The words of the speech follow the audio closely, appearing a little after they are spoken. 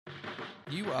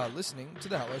You are listening to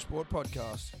the Hello Sport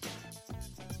Podcast.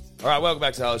 All right, welcome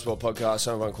back to the Hello Sport Podcast.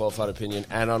 Some of unqualified opinion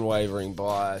and unwavering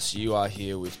bias. You are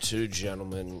here with two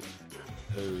gentlemen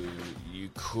who you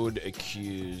could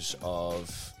accuse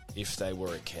of, if they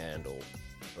were a candle,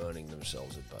 burning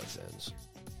themselves at both ends.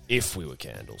 If we were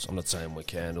candles. I'm not saying we're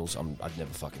candles. I'd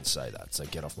never fucking say that, so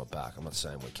get off my back. I'm not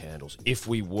saying we're candles. If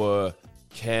we were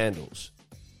candles,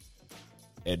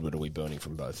 Edward, are we burning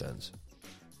from both ends?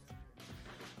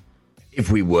 If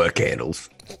we were candles,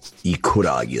 you could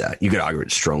argue that. You could argue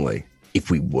it strongly. If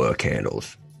we were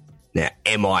candles. Now,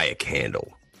 am I a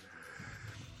candle?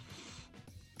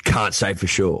 Can't say for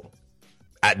sure.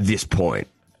 At this point.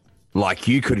 Like,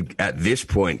 you could, at this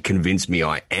point, convince me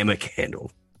I am a candle.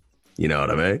 You know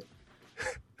what I mean?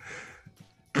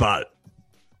 But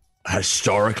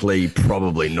historically,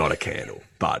 probably not a candle.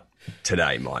 But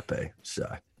today might be.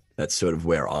 So that's sort of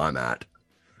where I'm at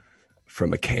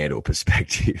from a candle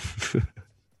perspective.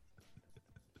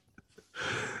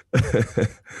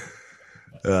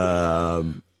 How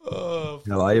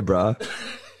are you, bro?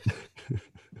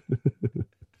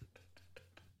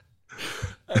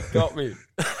 That got me.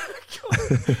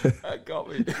 That got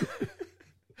me.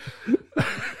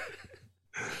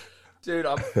 Dude,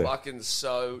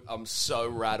 I'm so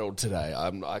rattled today.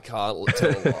 I can't tell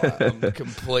a lie. I'm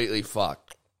completely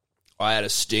fucked. I had a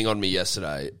sting on me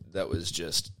yesterday that was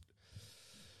just,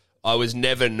 I was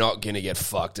never not going to get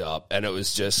fucked up. And it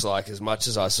was just like, as much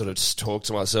as I sort of just talked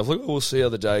to myself, like, we'll see how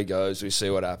the day goes. We see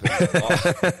what happens.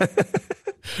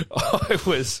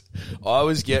 I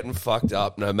was getting fucked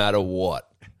up no matter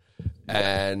what.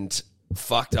 And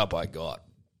fucked up I got.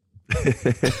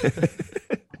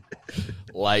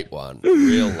 Late one.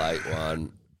 Real late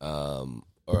one.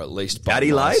 Or at least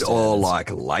daddy late or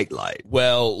like late?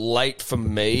 Well, late for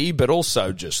me, but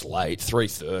also just late.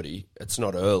 3:30. It's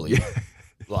not early.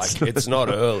 It's not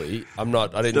early. I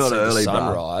didn't see the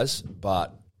sunrise,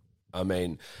 but I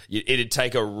mean, it'd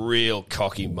take a real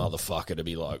cocky motherfucker to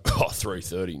be like,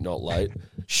 3:30, not late.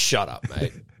 Shut up,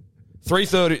 mate.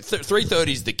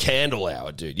 3:30 is the candle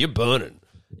hour, dude. You're burning.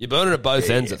 You're burning at both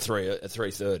ends at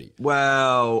 3:30.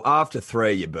 Well, after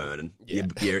 3, you're burning. Yeah.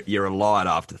 You're a light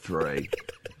after 3.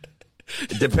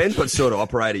 It depends what sort of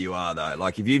operator you are, though.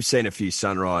 Like, if you've seen a few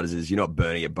sunrises, you're not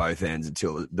burning at both ends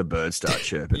until the birds start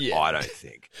chirping. Yeah. I don't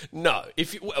think. No.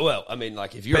 If you're.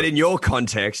 But in your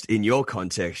context,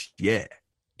 yeah.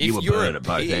 You were burning at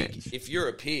both ends. If you're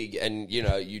a pig and,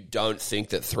 you don't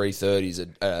think that 3:30 is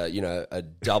a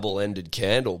double-ended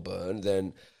candle burn,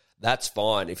 then that's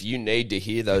fine. If you need to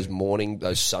hear those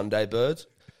Sunday birds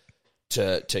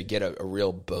to get a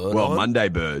real burn on. Monday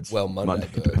birds. Monday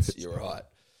birds. You're right.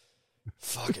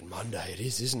 Fucking Monday it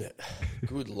is, isn't it?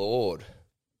 Good Lord.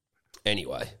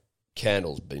 Anyway,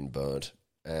 candle's been burnt,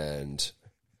 and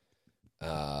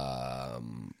I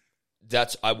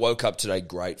woke up today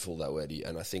grateful, though, Eddie,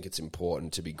 and I think it's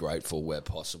important to be grateful where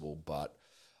possible, but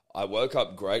I woke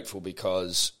up grateful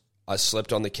because I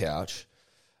slept on the couch.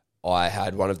 I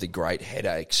had one of the great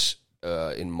headaches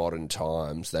in modern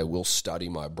times. They will study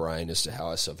my brain as to how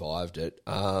I survived it.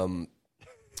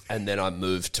 And then I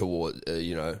moved toward,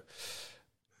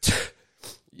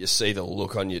 you see the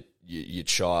look on your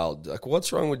child. Like,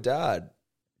 what's wrong with Dad?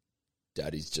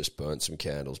 Daddy's just burnt some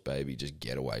candles, baby. Just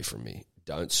get away from me.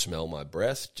 Don't smell my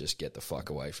breath. Just get the fuck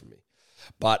away from me.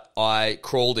 But I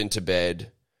crawled into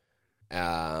bed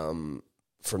from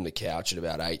the couch at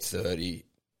about 8:30.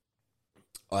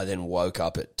 I then woke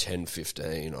up at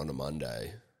 10:15 on a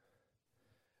Monday,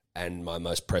 and my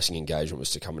most pressing engagement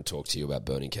was to come and talk to you about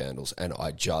burning candles, and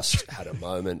I just had a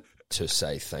moment to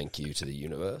say thank you to the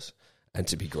universe and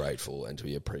to be grateful and to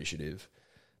be appreciative,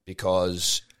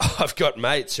 because I've got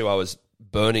mates who I was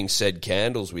burning said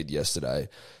candles with yesterday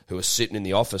who are sitting in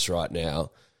the office right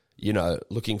now,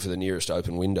 looking for the nearest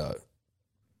open window.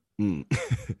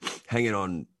 Hanging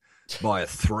on by a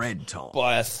thread, Tom.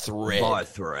 By a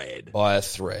thread.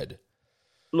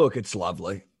 Look, it's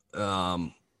lovely.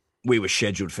 We were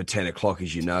scheduled for 10 o'clock,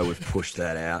 as you know. We've pushed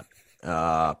that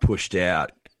out. Pushed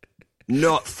out,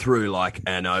 not through like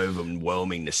an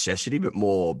overwhelming necessity, but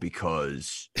more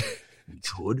because we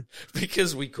could.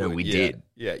 Because we could. So we did.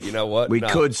 Yeah, you know what? We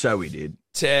could, so we did.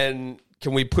 10.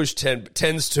 Can we push 10?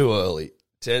 10's too early.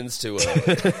 10's too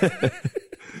early.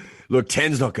 Look,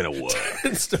 10's not going to work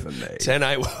for me. 10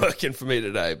 ain't working for me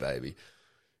today, baby.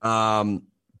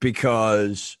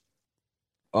 Because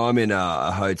I'm in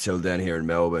a hotel down here in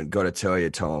Melbourne. Got to tell you,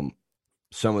 Tom,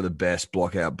 some of the best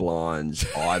block-out blinds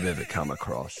I've ever come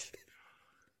across.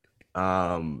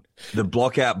 The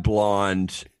block-out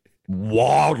blind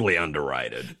wildly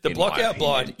underrated. The in my blockout opinion.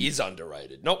 blind is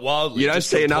underrated. Not wildly. You don't just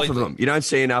see enough of completely. them. You don't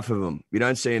see enough of them. You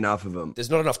don't see enough of them. There's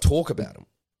not enough talk about them.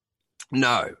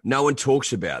 No one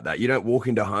talks about that. You don't walk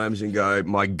into homes and go,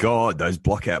 "My God, those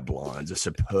blockout blinds are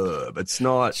superb." It's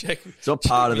not. It's not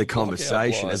part of the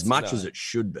conversation as much as it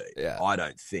should be. Yeah. I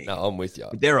don't think. No, I'm with you.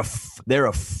 But they're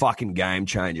a fucking game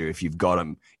changer if you've got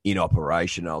them in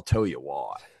operation. I'll tell you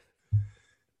why.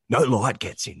 No light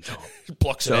gets in, Tom.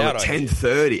 Blocks So it out. at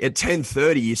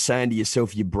 10:30, you're saying to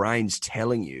yourself, your brain's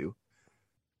telling you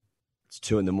it's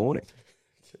 2 a.m.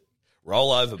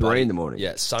 Roll over, 3 buddy. a.m.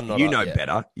 Yeah, sun not You up know yet.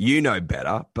 better. You know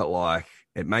better, but like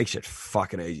it makes it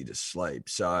fucking easy to sleep.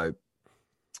 So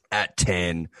at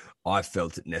 10, I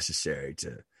felt it necessary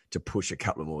to push a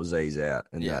couple of more Z's out,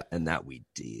 and that we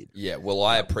did. Yeah, well,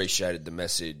 I appreciated the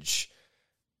message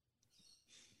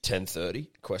 10:30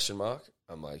 question mark.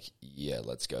 I'm like, yeah,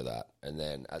 let's go that. And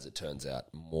then as it turns out,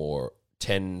 more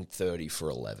 10:30 for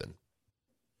 11.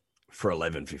 For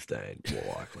 11:15,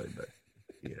 more likely, but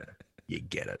you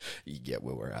get it. You get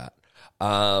where we're at.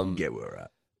 Get where we're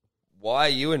at. Why are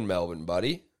you in Melbourne,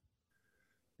 buddy?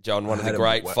 John, one of the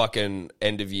great fucking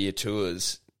end of year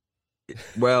tours.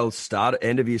 Well,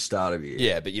 end of year, start of year.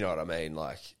 Yeah, but you know what I mean.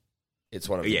 Like, it's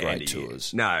one of the great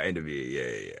tours. No, end of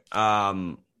year.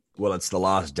 Yeah. Well, it's the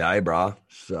last day, bruh.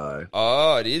 So.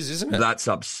 Oh, it is, isn't it? That's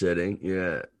upsetting.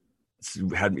 Yeah.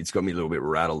 It's got me a little bit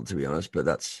rattled, to be honest. But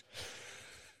that's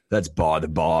by the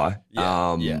by.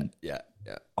 Yeah.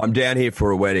 I'm down here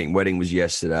for a wedding. Wedding was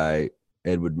yesterday.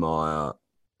 Edward Meyer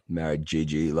married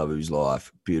Gigi, love of his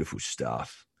life. Beautiful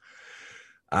stuff.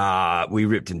 We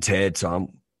ripped and teared,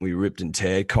 Tom. We ripped and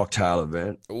teared. Cocktail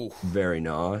event. Ooh. Very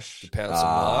nice. You pound some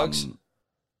mugs.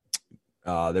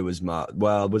 There was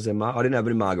was there? I didn't have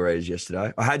any margaritas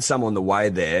yesterday. I had some on the way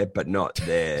there, but not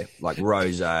there. Like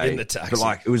rosé In the taxi.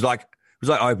 But it was like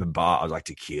open bar. I was like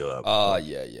tequila. Oh,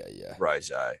 yeah.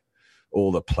 Rosé.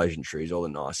 All the pleasantries, all the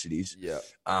niceties. Yeah.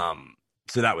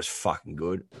 So that was fucking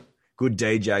good. Good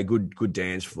DJ, good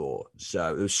dance floor.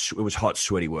 So it was hot,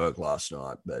 sweaty work last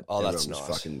night. But that's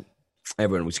nice.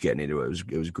 Everyone was getting into it.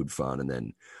 It was good fun. And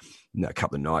then a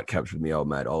couple of nightcaps with my old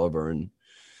mate Oliver, and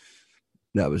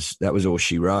that was all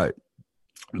she wrote.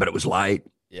 But it was late.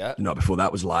 Yeah. The night before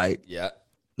that was late. Yeah.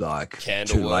 Like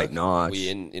candle 2 work. late nights. We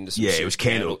into some it was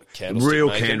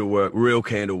real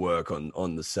candle work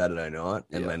on the Saturday night,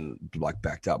 and then like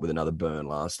backed up with another burn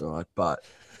last night. But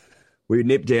we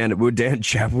were down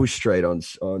Chapel Street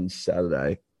on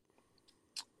Saturday.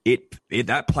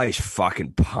 That place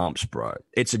fucking pumps, bro.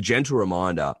 It's a gentle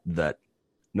reminder that,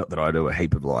 not that I do a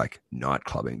heap of like night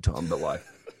clubbing, Tom, but like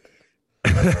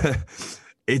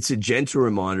it's a gentle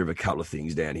reminder of a couple of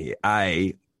things down here.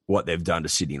 A, what they've done to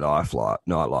Sydney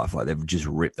nightlife, like they've just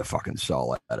ripped the fucking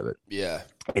soul out of it. Yeah.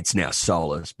 It's now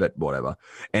soulless, but whatever.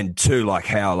 And two, like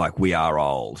how like we are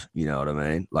old, you know what I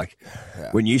mean? Like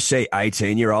when you see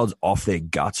 18-year-olds off their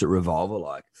guts at Revolver,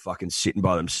 like fucking sitting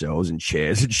by themselves in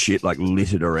chairs and shit, like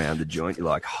littered around the joint, you're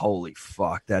like, holy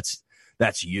fuck, that's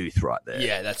youth right there.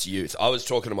 Yeah, that's youth. I was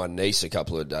talking to my niece a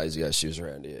couple of days ago. She was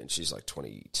around here, and she's like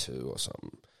 22 or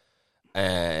something.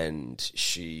 And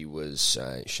she was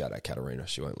saying, shout out Katarina,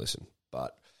 she won't listen,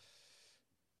 but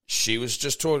she was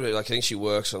just talking, like, I think she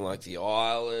works on like the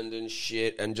island and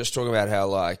shit, and just talking about how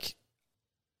like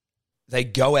they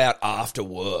go out after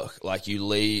work. Like you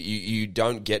leave, you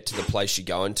don't get to the place you're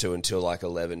going to until like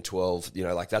 11, 12, you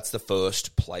know, like that's the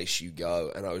first place you go.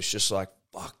 And I was just like,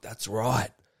 fuck, that's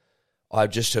right. I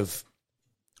just have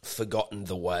forgotten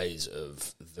the ways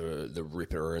of the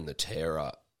Ripper and the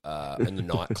Terror and the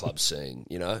nightclub scene,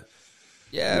 you know?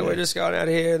 Yeah, we're just going out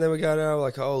here, and then we go down,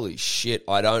 like, holy shit,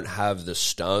 I don't have the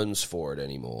stones for it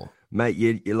anymore. Mate,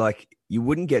 you're like, you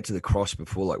wouldn't get to the Cross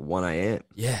before like 1 a.m.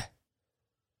 Yeah.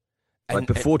 Like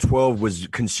before 12 was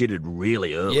considered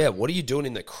really early. Yeah, what are you doing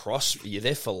in the Cross? Are you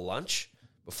there for lunch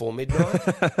before midnight?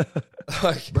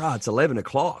 Like, bro, it's 11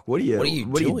 o'clock. What are you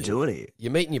doing here?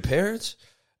 You're meeting your parents?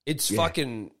 It's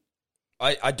fucking,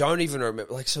 I don't even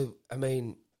remember. Like, so, I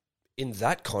mean, in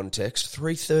that context,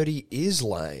 3:30 is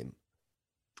lame.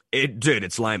 Dude,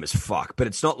 it's lame as fuck, but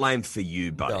it's not lame for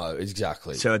you, buddy. No,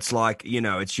 exactly. So it's like, you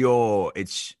know, it's your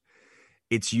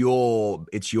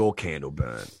candle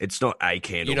burn. It's not a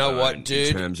candle. You know burn what, dude?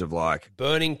 In terms of like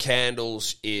burning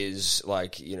candles is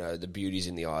like, you know, the beauty's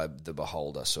in the eye of the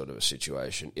beholder sort of a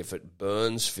situation. If it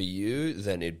burns for you,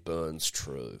 then it burns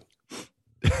true.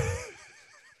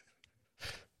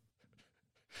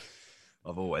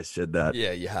 I've always said that.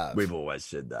 Yeah, you have. We've always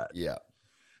said that. Yeah.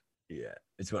 Yeah.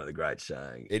 It's one of the great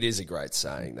sayings. It is a great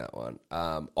saying, that one.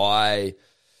 I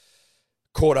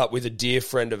caught up with a dear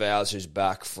friend of ours who's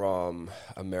back from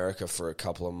America for a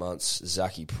couple of months,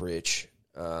 Zachy Pritch.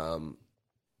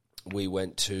 We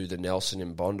went to the Nelson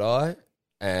in Bondi,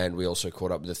 and we also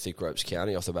caught up with the Thick Ropes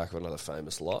County off the back of another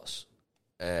famous loss.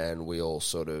 And we all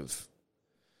sort of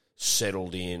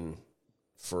settled in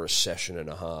for a session and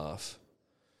a half.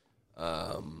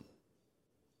 A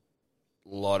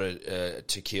lot of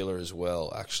tequila as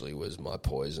well, actually, was my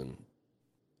poison,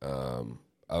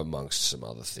 amongst some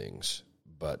other things.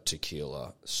 But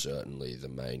tequila, certainly the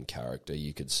main character,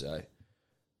 you could say.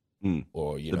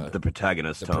 Or, the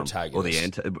protagonist, Tom. Or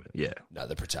the No,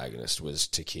 the protagonist was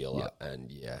tequila,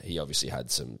 and he obviously had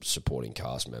some supporting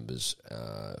cast members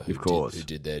who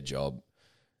did their job.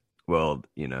 Well,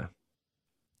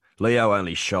 Leo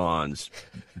only shines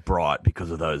bright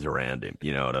because of those around him.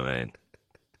 You know what I mean?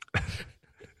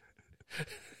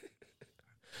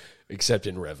 Except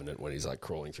in Revenant when he's like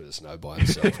crawling through the snow by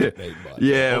himself.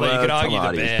 Yeah, well, you could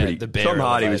argue the bear. Tom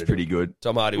Hardy was pretty good.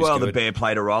 Tom Hardy was good. The bear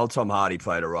played a role. Tom Hardy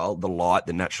played a role.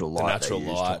 The natural light.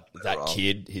 That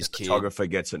kid, his kid. Photographer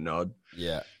gets a nod.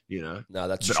 Yeah. No,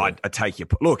 that's but true. I take your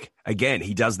look again.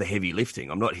 He does the heavy lifting.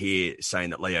 I'm not here saying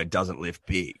that Leo doesn't lift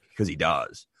big because he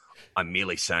does. I'm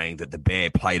merely saying that the bear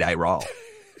played a role.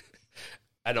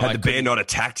 And had the bear not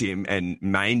attacked him and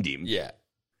maimed him,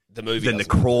 the movie then the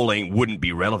crawling wouldn't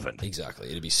be relevant. Exactly,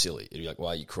 it'd be silly. It'd be like, why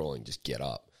are you crawling? Just get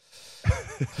up.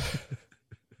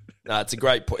 No, it's a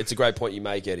great point you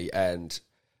make, Eddie. And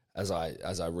as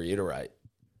I reiterate,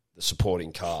 the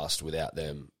supporting cast, without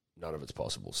them, none of it's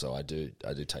possible. So I do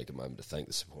take a moment to thank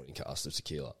the supporting cast of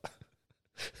Tequila.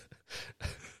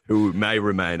 Who may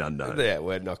remain unknown. Yeah,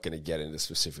 we're not going to get into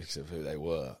specifics of who they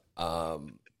were.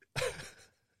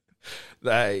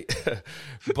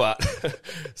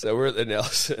 So we're at the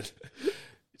Nelson,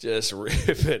 just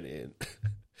ripping in.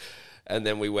 And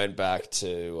then we went back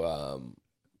to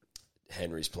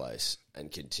Henry's place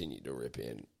and continued to rip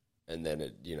in. And then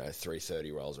at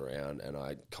 3:30 rolls around and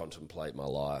I contemplate my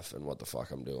life and what the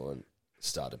fuck I'm doing.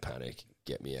 Start to panic.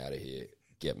 Get me out of here.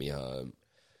 Get me home.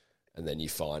 And then you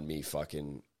find me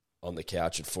fucking on the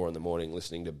couch at 4 a.m.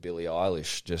 listening to Billie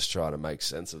Eilish, just trying to make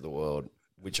sense of the world,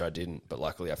 which I didn't. But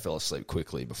luckily I fell asleep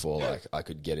quickly before I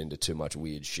could get into too much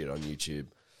weird shit on YouTube.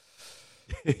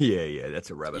 Yeah,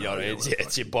 that's a rabbit hole.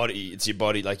 It's your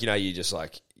body. Like, you just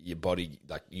like your body,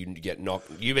 like you get knocked.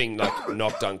 You being like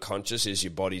knocked unconscious is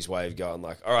your body's way of going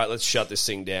like, all right, let's shut this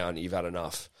thing down. You've had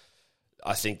enough.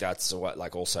 I think that's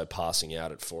like also passing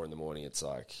out at 4 a.m. It's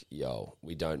like, yo,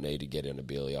 we don't need to get in a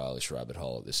Billie Eilish rabbit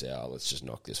hole at this hour. Let's just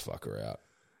knock this fucker out.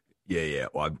 Yeah.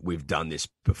 We've done this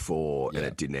before and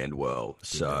it didn't end well.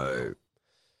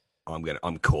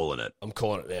 I'm calling it. I'm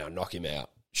calling it now. Knock him out.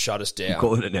 Shut us down. I'm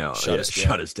calling it now. Shut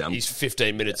us down. He's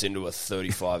 15 minutes into a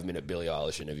 35-minute Billie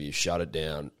Eilish interview. Shut it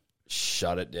down.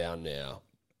 Shut it down now.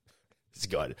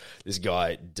 This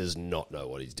guy does not know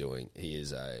what he's doing. He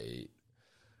is a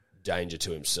danger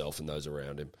to himself and those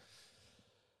around him.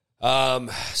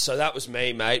 So that was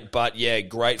me, mate. But yeah,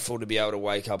 grateful to be able to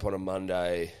wake up on a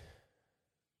Monday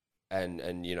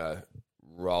and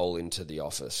roll into the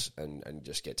office and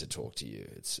just get to talk to you.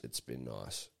 It's been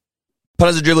nice.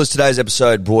 Punters and Dribblers, today's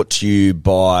episode brought to you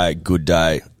by Good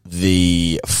Day,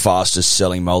 the fastest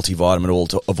selling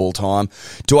multivitamin of all time.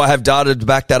 Do I have data to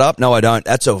back that up? No, I don't.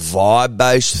 That's a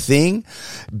vibe-based thing.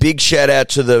 Big shout out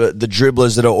to the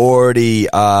dribblers that are already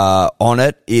on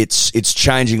it. It's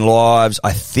changing lives.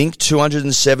 I think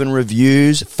 207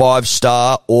 reviews,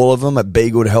 5-star, all of them at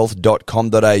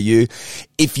begoodhealth.com.au.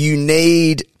 If you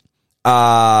need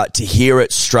to hear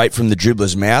it straight from the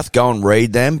dribbler's mouth, go and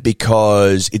read them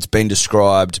because it's been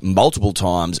described multiple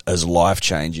times as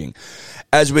life-changing.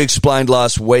 As we explained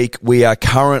last week, we are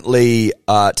currently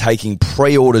taking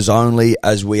pre-orders only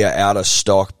as we are out of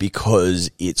stock because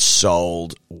it's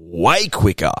sold way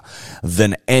quicker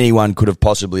than anyone could have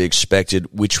possibly expected,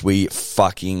 which we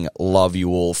fucking love you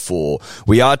all for.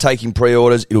 We are taking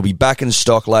pre-orders. It'll be back in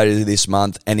stock later this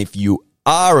month, and if you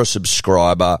are a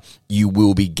subscriber, you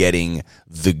will be getting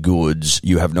the goods.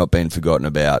 You have not been forgotten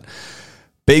about.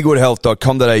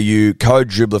 BeGoodHealth.com.au, code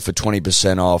Dribbler for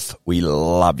 20% off. We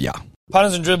love ya.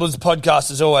 Punters and Dribblers podcast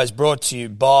is always brought to you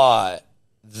by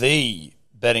the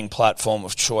betting platform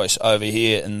of choice over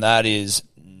here, and that is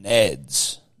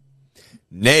Neds.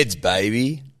 Neds,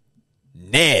 baby.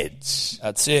 Neds.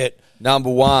 That's it. Number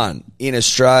one in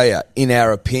Australia, in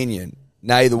our opinion.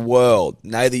 Nay the world,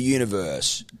 nay the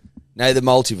universe, nay the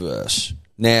multiverse.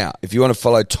 Now, if you want to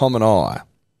follow Tom and I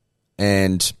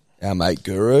and our mate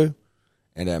Guru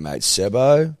and our mate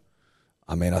Sebo,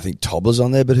 I mean, I think Tobler's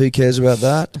on there, but who cares about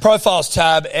that? The Profiles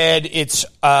tab, Ed, it's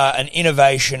an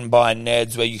innovation by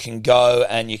Neds where you can go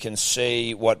and you can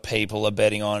see what people are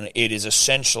betting on. It is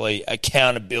essentially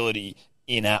accountability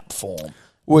in app form.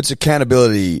 Well, it's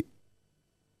accountability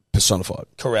personified.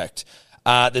 Correct.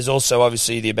 There's also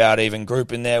obviously the About Even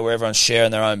group in there where everyone's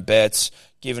sharing their own bets,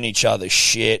 giving each other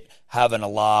shit, having a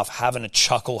laugh, having a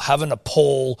chuckle, having a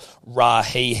Paul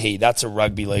Rahihi. That's a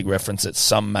rugby league reference that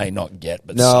some may not get.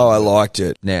 But No, some I liked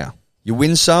it. Now, you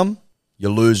win some, you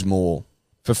lose more.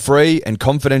 For free and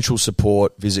confidential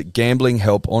support, visit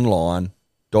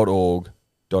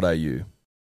gamblinghelponline.org.au.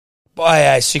 Buy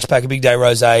a six-pack of Big Day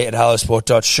Rosé at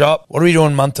hellosport.shop. What are we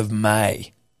doing month of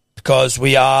May? Because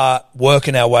we are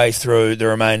working our way through the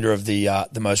remainder of the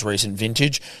most recent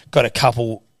vintage. Got a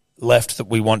couple left that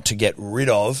we want to get rid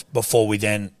of before we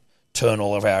then turn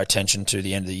all of our attention to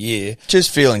the end of the year.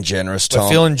 Just feeling generous, Tom. We're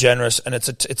feeling generous, and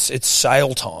it's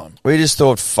sale time. We just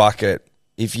thought, fuck it.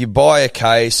 If you buy a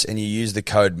case and you use the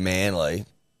code MANLY,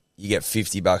 you get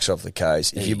 $50 off the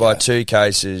case. If you buy 2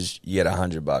 cases, you get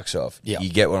 $100 off. Yep. You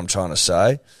get what I'm trying to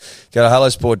say? Go to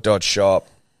hellosport.shop.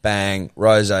 Bang,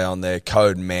 rosé on there,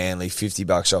 code MANLY,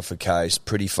 $50 off a case.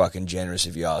 Pretty fucking generous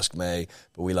if you ask me.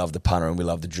 But we love the punter and we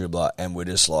love the dribbler, and we're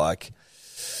just like,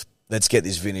 let's get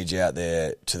this vintage out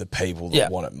there to the people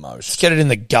that want it most. Let's get it in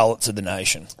the gullets of the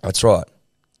nation. That's right.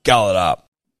 Gull it up.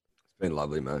 It's been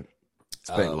lovely, mate. It's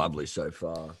been lovely so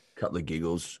far. Couple of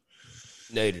giggles,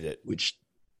 Needed it. which,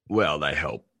 well, they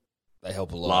help. They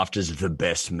help a lot. Laughter's the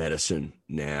best medicine.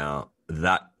 Now,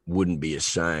 that wouldn't be a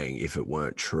saying if it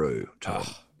weren't true, Tom.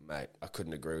 Oh, mate, I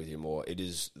couldn't agree with you more. It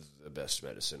is the best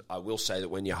medicine. I will say that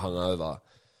when you're hungover,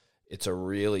 it's a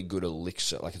really good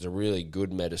elixir. Like, it's a really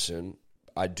good medicine.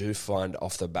 I do find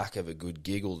off the back of a good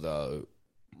giggle, though,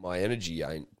 my energy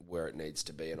ain't where it needs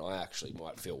to be, and I actually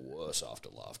might feel worse after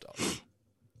laughter.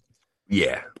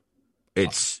 Yeah.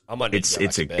 It's I might need to go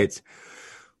back to bed. it's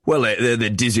well, they're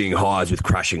dizzying highs with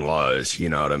crashing lows. You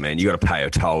know what I mean? You got to pay a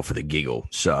toll for the giggle.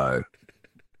 So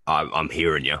I'm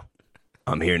hearing you.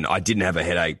 I'm hearing. I didn't have a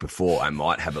headache before. I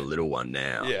might have a little one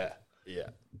now. Yeah.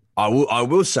 I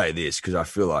will say this because I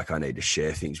feel like I need to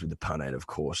share things with the punter and, of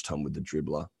course, Tom, with the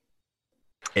dribbler.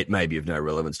 It may be of no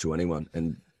relevance to anyone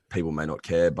and people may not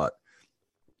care, but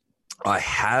I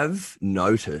have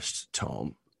noticed,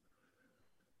 Tom,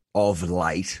 of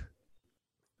late,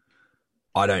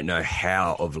 I don't know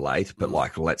how of late, but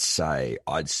like, let's say,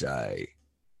 I'd say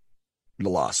the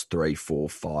last 3, 4,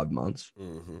 5 months,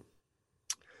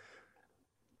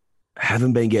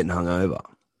 haven't been getting hungover.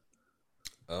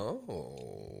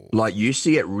 Oh. Like, used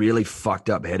to get really fucked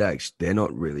up headaches. They're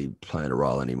not really playing a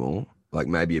role anymore. Like,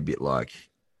 maybe a bit like,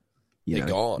 They're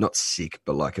gone. not sick,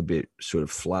 but like a bit sort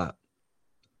of flat.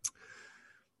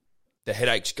 The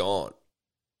headache's gone.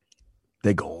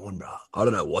 They're gone, bro. I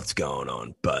don't know what's going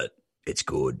on, but it's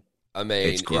good. I mean,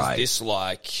 It's great. is this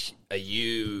like, are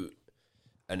you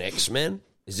an X-Men?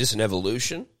 Is this an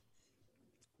evolution?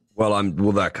 Well,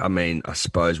 I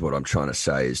suppose what I'm trying to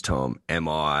say is, Tom, am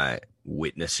I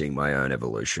witnessing my own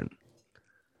evolution?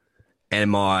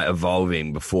 Am I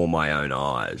evolving before my own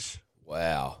eyes?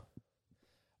 Wow.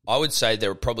 I would say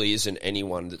there probably isn't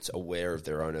anyone that's aware of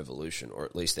their own evolution, or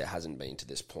at least there hasn't been to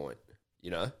this point,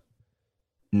 you know?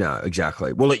 No,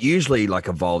 exactly. Well, it usually like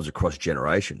evolves across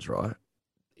generations, right?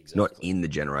 Exactly. Not in the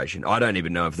generation. I don't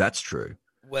even know if that's true.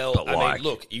 Well, But I like- mean,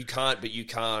 look, you can't,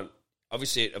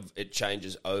 obviously it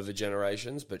changes over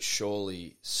generations, but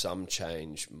surely some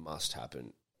change must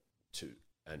happen to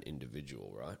an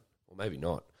individual, right? Or maybe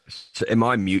not. So am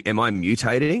I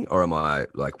mutating, or am I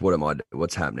like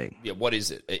what's happening? Yeah, what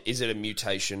is it? Is it a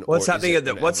mutation? What's or happening is it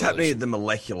at an what's happening evolution? at the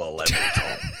molecular level,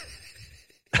 Tom?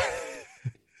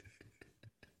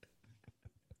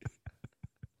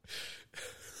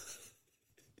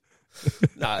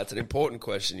 No, it's an important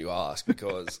question you ask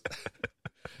because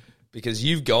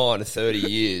you've gone 30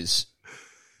 years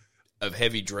of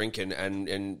heavy drinking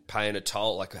and paying a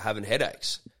toll, like having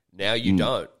headaches. Now you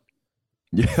don't.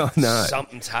 Yeah, I know.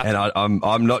 Something's happened. And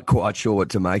I'm not quite sure what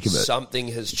to make of it. Something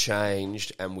has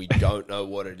changed and we don't know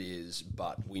what it is,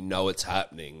 but we know it's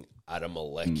happening at a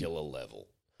molecular level.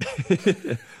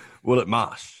 Well, it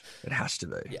must. It has to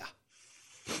be. Yeah.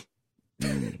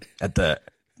 At the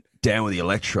down with the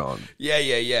electron Yeah.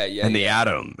 and the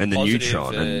atom and the Positive,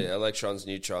 neutron. And electrons,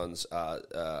 neutrons,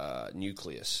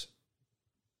 nucleus.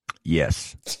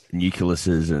 yes,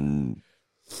 nucleuses and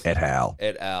et al.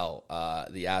 Et al.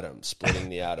 The atom, splitting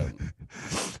the atom.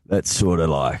 That's sort of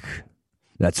like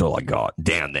that's all I got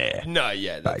down there. No,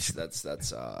 yeah, that's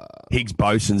Higgs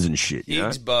bosons and shit. You know?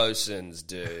 Higgs bosons,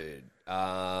 dude.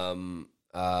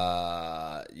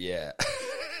 Yeah.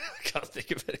 can't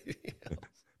think of anything else.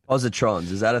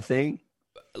 Positrons, is that a thing?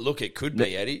 Look, it could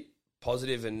be, Eddie.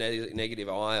 Positive and negative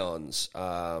ions.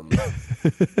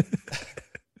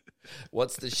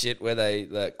 What's the shit where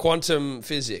the quantum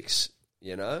physics,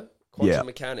 Quantum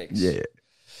mechanics. Yeah.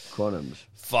 Quantums.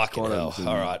 Fucking Quantums hell.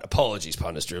 All right. Apologies,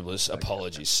 punters, dribblers.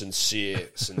 Apologies.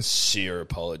 Sincere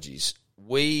apologies.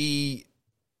 I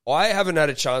haven't had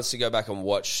a chance to go back and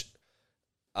watch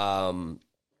the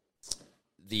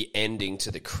ending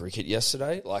to the cricket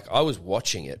yesterday. Like, I was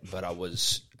watching it, but I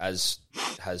was, as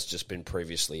has just been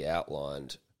previously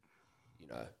outlined,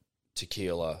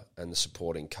 Tequila and the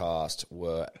supporting cast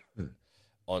were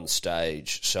on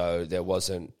stage, so there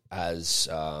wasn't as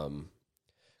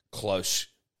close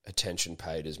attention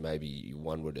paid as maybe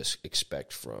one would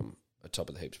expect from a Top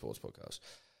of the Heap Sports podcast.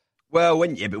 Well,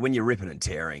 when you're ripping and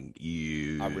tearing,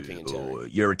 I'm ripping and tearing.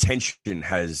 Your attention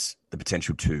has the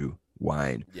potential to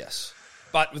wane. Yes.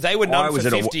 But they were none for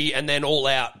 50 and then all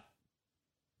out.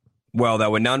 Well, they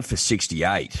were none for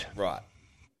 68. Right.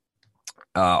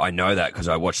 I know that because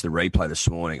I watched the replay this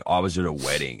morning. I was at a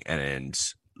wedding, and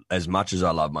as much as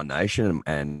I love my nation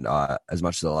and as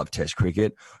much as I love Test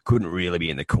cricket, couldn't really be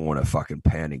in the corner fucking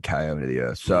pounding KO into the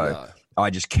earth. So No. I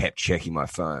just kept checking my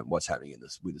phone, what's happening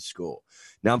with the score.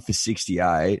 Now I'm for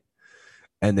 68,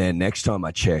 and then next time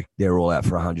I check, they're all out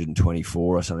for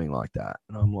 124 or something like that.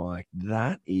 And I'm like,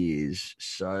 that is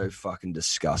so fucking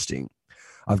disgusting.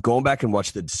 I've gone back and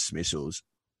watched the dismissals.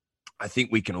 I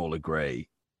think we can all agree,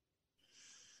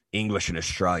 English and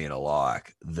Australian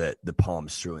alike, that the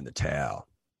Palms threw in the towel.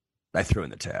 They threw in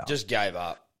the towel. Just gave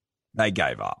up. They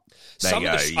gave up.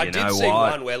 I did see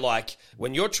one where, like,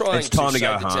 when you're trying It's time to save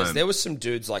go the test, home. there was some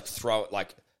dudes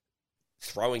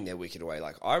throwing their wicket away.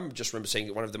 Like, I just remember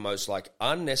seeing one of the most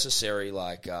unnecessary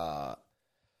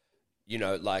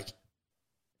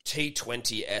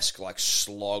T20-esque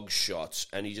slog shots,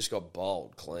 and he just got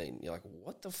bowled clean. You're like,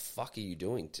 what the fuck are you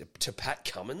doing to Pat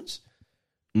Cummins?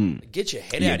 Get your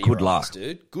head out of your good luck, ass,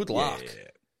 dude. Good luck.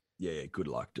 Yeah, good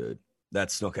luck, dude.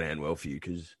 That's not going to end well for you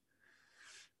because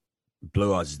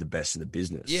Blue Eyes is the best in the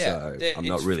business. Yeah, so I'm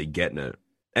not really getting it.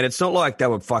 And it's not like they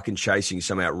were fucking chasing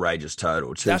some outrageous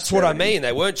total. That's what I mean.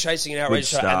 They weren't chasing an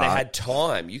outrageous total, and they start. had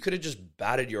time. You could have just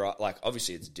batted your...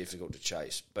 obviously it's difficult to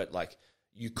chase, but,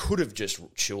 you could have just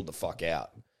chilled the fuck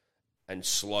out and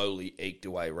slowly eked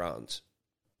away runs.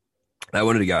 They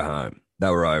wanted to go home. They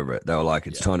were over it. They were like,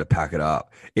 it's time to pack it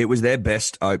up. It was their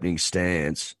best opening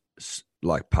stance,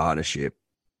 partnership,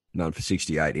 none for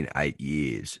 68 in 8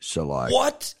 years. So,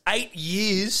 What? 8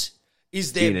 years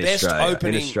is their best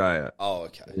opening? In Australia. Oh,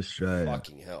 okay. In Australia.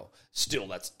 Fucking hell. Still,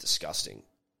 that's disgusting.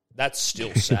 That's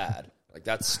still sad.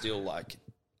 That's still,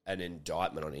 an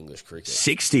indictment on English cricket.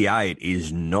 68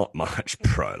 is not much,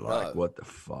 bro. No. What the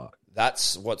fuck?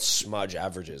 That's what Smudge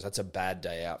averages. That's a bad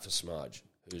day out for Smudge,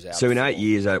 who's out. So in 8 before.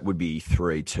 years, that would be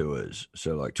 3 tours.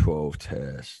 So 12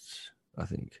 tests, I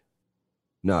think.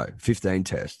 No, 15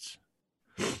 tests.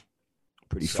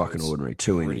 Pretty So fucking it's ordinary.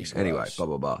 2 pretty innings. gross. Anyway, blah,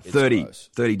 blah, blah. It's 30 gross.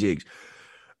 digs.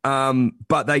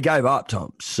 But they gave up,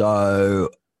 Tom.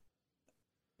 So,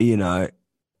 a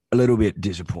little bit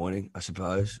disappointing, I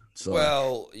suppose. It's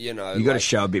you got to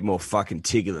show a bit more fucking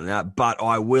ticker than that. But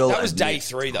I will. That was day admit,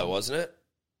 3, though, wasn't it?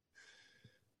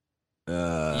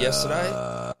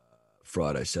 Yesterday?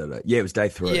 Friday, Saturday. Yeah, it was day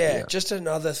 3. Yeah, just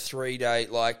another 3-day.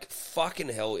 Fucking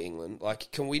hell, England.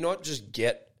 Can we not just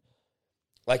get...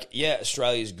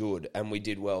 Australia's good and we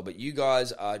did well, but you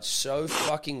guys are so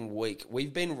fucking weak.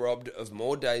 We've been robbed of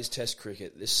more days Test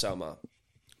cricket this summer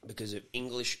because of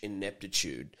English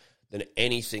ineptitude than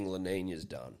anything La Nina's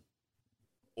done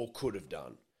or could have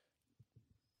done.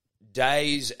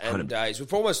 Days and days.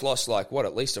 We've almost lost,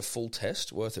 at least a full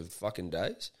test worth of fucking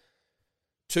days.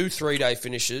 2 3-day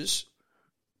finishes.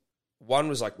 One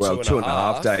was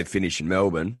 2.5 day finish in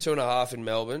Melbourne. 2.5 in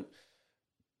Melbourne.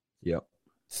 Yep.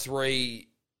 3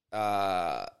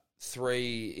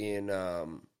 in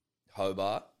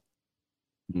Hobart.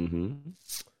 Mm-hmm.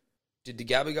 Did the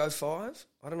Gabba go 5?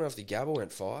 I don't know if the Gabba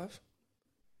went 5.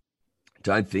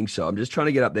 Don't think so. I'm just trying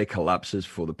to get up their collapses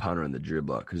for the punter and the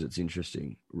dribbler because it's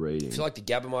interesting reading. I feel like the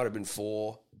Gabba might have been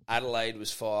 4. Adelaide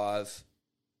was 5,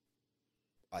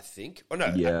 I think. Oh,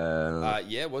 no.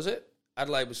 Yeah. Was it?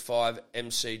 Adelaide was 5.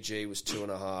 MCG was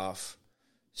 2.5.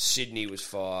 Sydney was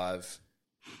 5.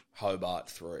 Hobart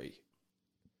 3.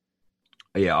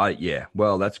 Yeah.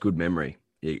 Well, that's good memory.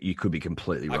 You could be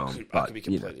completely wrong. I could be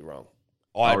completely wrong.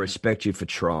 I respect you for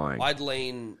trying. I'd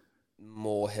lean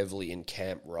more heavily in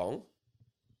camp wrong.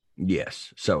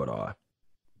 Yes, so would I.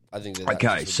 I think that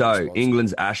Okay, so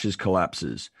England's Ashes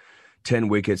collapses. 10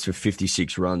 wickets for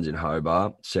 56 runs in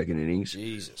Hobart, second innings.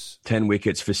 Jesus. 10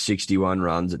 wickets for 61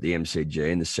 runs at the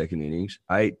MCG in the second innings.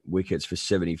 8 wickets for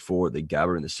 74 at the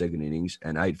Gabba in the second innings,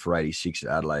 and 8 for 86 at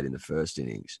Adelaide in the first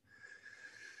innings.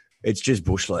 It's just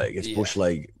bush league. It's bush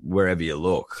league wherever you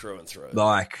look. Through and through.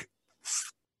 Like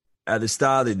at the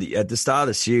start of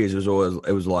the series, it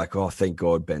was like, oh, thank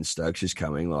God Ben Stokes is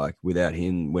coming. Like without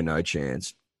him, we're no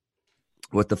chance.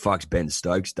 What the fuck's Ben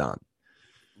Stokes done?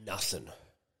 Nothing.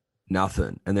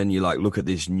 And then you like look at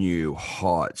this new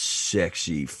hot,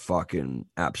 sexy, fucking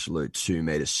absolute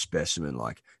 2-meter specimen,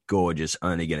 like gorgeous,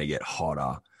 only going to get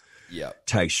hotter. Yeah.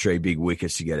 Takes 3 big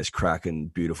wickets to get us cracking.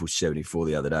 Beautiful 74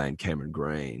 the other day, and Cameron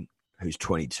Green, who's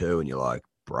 22, and you're like,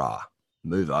 bruh,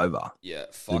 move over. Yeah,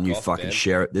 the new off, fucking Ben.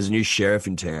 sheriff. There's a new sheriff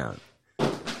in town.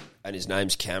 And his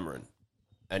name's Cameron.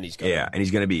 And he's got and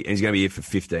he's going to be here for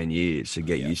 15 years. So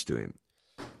get used to him.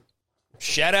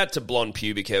 Shout out to blonde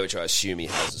pubic hair, which I assume he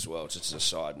has as well. Just as a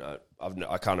side note,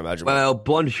 I can't imagine. Well,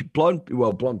 blonde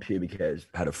pubic hair's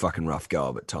had a fucking rough go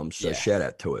of it, Tom. So shout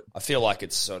out to it. I feel like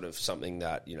it's sort of something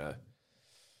that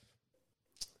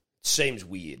seems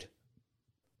weird,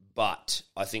 but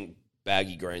I think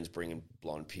Baggy Green's bringing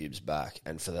blonde pubes back,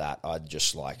 and for that, I'd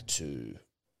just like to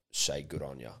say good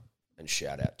on you and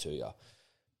shout out to you.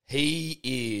 He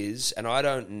is, and I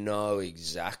don't know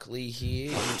exactly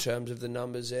here in terms of the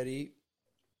numbers, Eddie,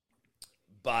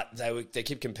 but they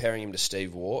keep comparing him to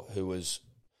Steve Waugh, who was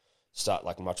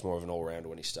much more of an all-rounder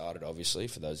when he started, obviously,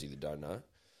 for those of you that don't know.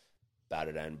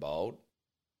 Batted and bowled.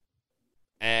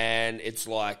 And it's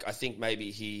like, I think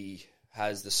maybe he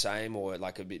has the same, or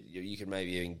like a bit, you can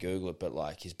maybe even Google it, but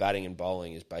like his batting and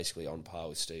bowling is basically on par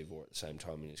with Steve Waugh at the same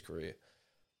time in his career.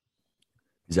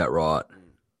 Is that right?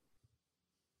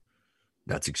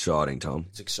 That's exciting, Tom.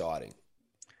 It's exciting.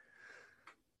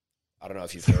 I don't know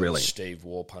if you've heard of Steve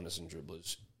Waugh, punters and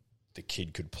dribblers. The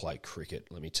kid could play cricket,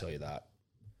 let me tell you that.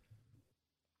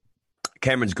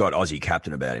 Cameron's got Aussie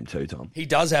captain about him too, Tom. He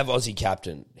does have Aussie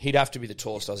captain. He'd have to be the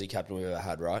tallest Aussie captain we've ever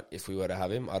had, right? If we were to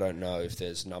have him. I don't know if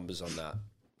there's numbers on that.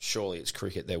 Surely it's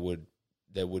cricket. There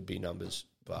would be numbers,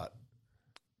 but...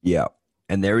 Yeah,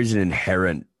 and there is an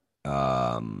inherent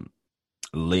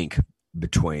link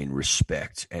between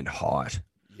respect and height.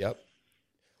 Yep.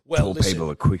 Well, tall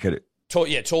people are quicker.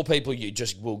 Tall people, you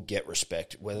just will get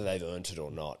respect, whether they've earned it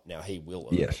or not. Now, he will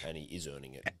earn it, and he is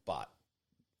earning it, but...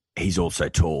 He's also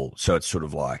tall, so it's sort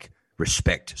of like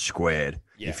respect squared,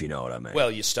 if you know what I mean. Well,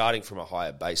 you're starting from a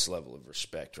higher base level of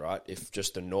respect, right? If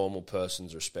just the normal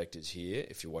person's respect is here,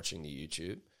 if you're watching the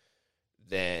YouTube,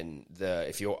 then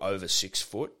if you're over 6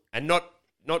 foot, and not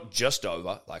just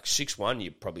over, like 6'1",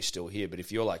 you're probably still here, but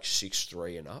if you're like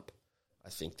 6'3" and up, I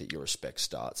think that your respect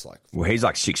starts like... Well, he's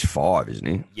like 6'5", isn't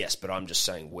he? Yes, but I'm just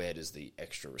saying, where does the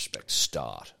extra respect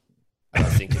start? And I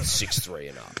think it's 6'3"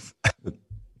 and up.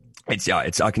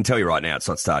 I can tell you right now, it's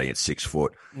not starting at 6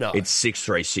 foot. No. It's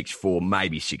 6'3", 6'4",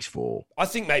 maybe 6'4". I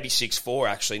think maybe 6'4",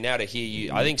 actually. Now to hear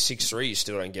you, I think 6'3", you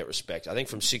still don't get respect. I think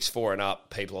from 6'4" and up,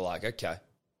 people are like, okay.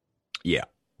 Yeah.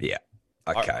 Okay.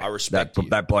 I respect you.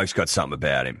 That bloke's got something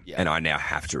about him, and I now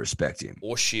have to respect him.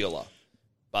 Or Sheila.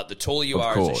 But the taller you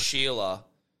are as a Sheila,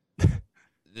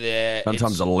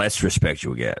 sometimes the less respect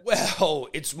you'll get. Well,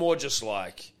 it's more just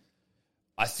like...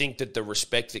 I think that the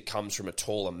respect that comes from a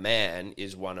taller man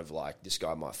is one of like, this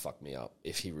guy might fuck me up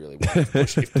if he really wants to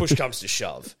push. If push comes to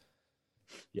shove.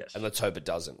 Yes. And let's hope it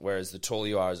doesn't. Whereas the taller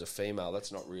you are as a female,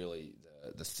 that's not really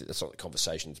that's not the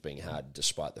conversation that's being had,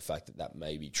 despite the fact that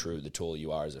may be true. The taller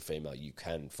you are as a female, you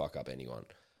can fuck up anyone.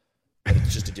 But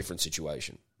it's just a different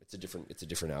situation. It's a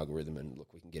different algorithm, and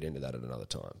look, we can get into that at another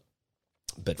time.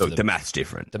 But look, the math's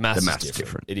different. The math's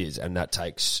different. It is, and that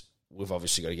takes... We've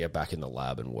obviously got to get back in the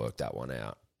lab and work that one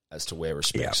out as to where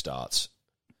respect starts.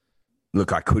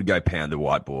 Look, I could go pound the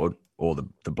whiteboard or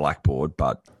the blackboard,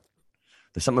 but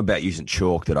there's something about using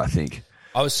chalk that I think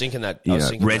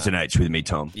resonates with me,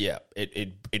 Tom. Yeah,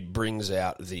 it brings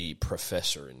out the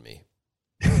professor in me.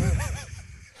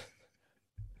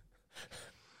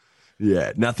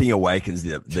 Yeah, nothing awakens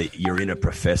the your inner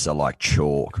professor like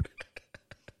chalk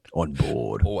on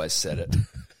board. Always said it.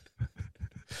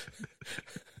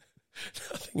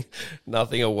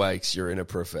 Nothing awakes your inner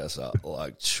professor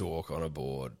like chalk on a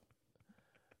board.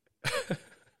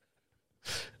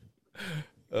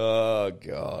 Oh,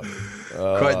 God.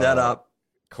 Quote that up.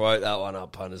 Quote that one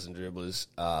up, punters and dribblers.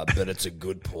 But it's a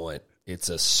good point. It's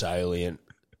a salient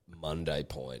Monday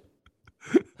point.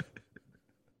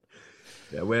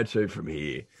 Yeah, where to from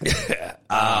here?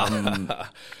 Cameron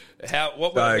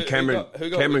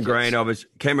Green,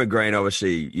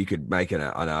 obviously, you could make an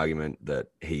argument that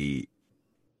he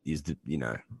is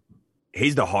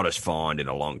he's the hottest find in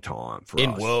a long time for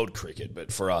In us. world cricket,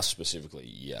 but for us specifically,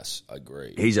 yes, I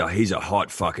agree. He's a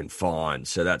hot fucking find,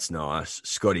 so that's nice.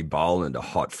 Scotty Boland, a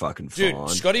hot fucking Dude, find.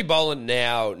 Scotty Boland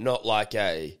now, not like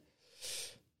a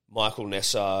Michael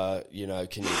Nessa,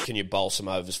 can you bowl some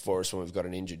overs for us when we've got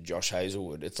an injured Josh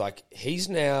Hazelwood? It's like he's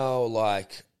now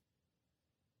like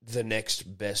the next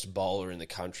best bowler in the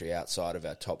country outside of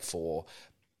our top four.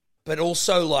 But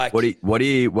also, like, What do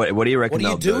you reckon? what do you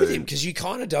they'll do with him? Because you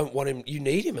kind of don't want him. You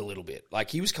need him a little bit.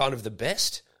 Like, he was kind of the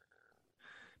best.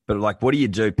 But like, what do you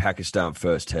do? Pakistan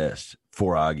first test,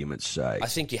 for argument's sake. I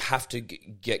think you have to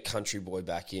get Country Boy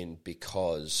back in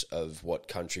because of what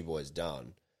Country Boy's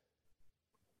done.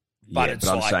 But yeah, it's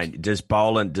but I'm like, saying, does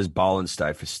Boland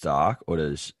stay for Stark, or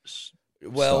does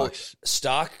well, Stark's-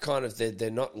 Stark kind of they're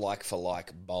not like for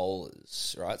like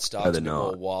bowlers, right? Stark's they're a bit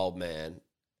more not. wild man,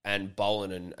 and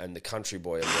Boland and the Country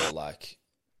Boy are more like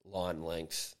line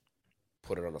length.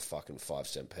 Put it on a fucking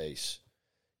 5-cent piece.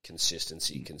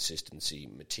 Consistency,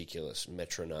 meticulous,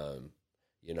 metronome.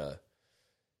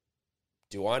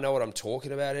 Do I know what I'm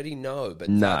talking about, Eddie? No, but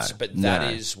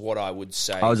that is what I would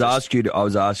say. I was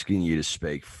asking you to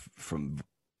speak from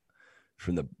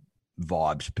the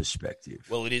vibes perspective.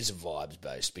 Well, it is vibes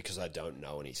based because I don't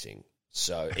know anything.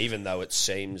 So even though it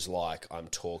seems like I'm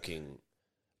talking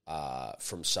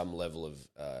from some level of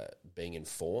being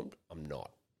informed, I'm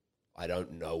not. I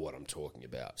don't know what I'm talking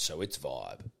about. So it's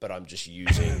vibe, but I'm just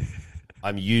using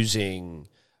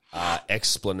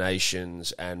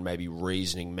explanations and maybe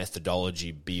reasoning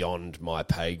methodology beyond my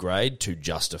pay grade to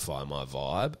justify my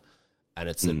vibe. And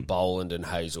it's that Boland and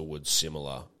Hazelwood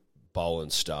similar,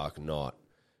 Boland Stark not.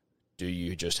 Do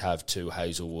you just have two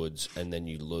Hazelwoods and then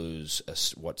you lose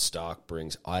what Stark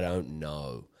brings? I don't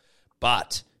know.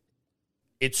 But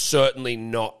it's certainly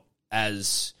not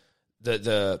as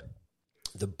the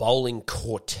bowling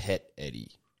quartet,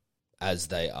 Eddie, as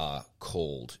they are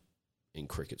called in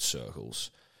cricket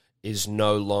circles, is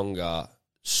no longer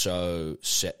so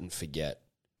set and forget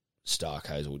Stark,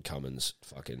 Hazelwood, Cummins,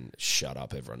 fucking shut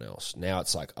up everyone else. Now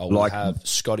it's like, we'll have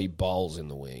Scotty Bowles in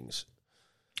the wings.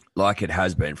 Like it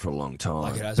has been for a long time.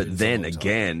 Like it has but been for a then long time.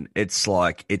 again, it's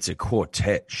like it's a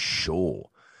quartet, sure.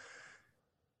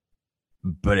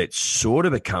 But it's sort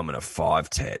of becoming a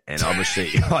five-tet. And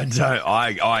obviously,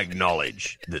 I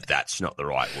acknowledge that that's not the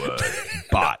right word.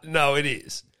 But No, it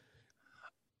is.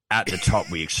 at the top,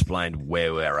 we explained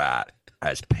where we're at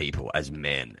as people, as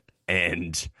men.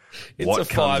 And It's what a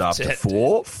comes after 5-tet,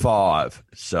 4? 5.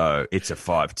 So it's a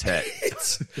 5-tet.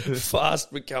 It's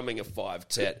fast becoming a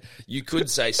 5-tet. You could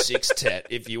say 6-tet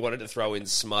if you wanted to throw in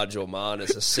Smudge or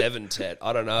Marnus, a 7-tet.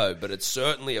 I don't know, but it's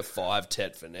certainly a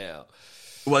 5-tet for now.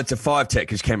 Well, it's a 5-tet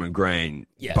because Cameron Green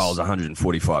Yes. bowls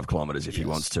 145 kilometres if he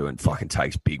wants to and fucking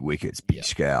takes big wickets, big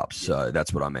scalps. So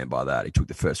that's what I mean by that. He took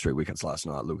the first 3 wickets last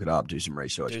night. Look it up, do some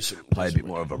research, play a bit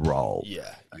more of a role.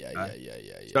 Yeah.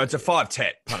 So it's a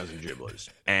 5-tet, punters and dribblers.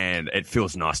 And it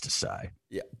feels nice to say.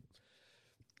 Yeah.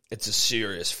 It's a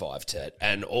serious 5-tet.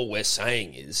 And all we're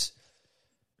saying is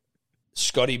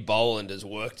Scotty Boland has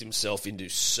worked himself into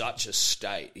such a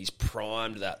state. He's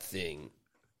primed that thing.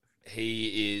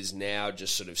 He is now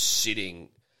just sort of sitting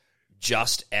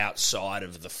just outside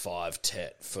of the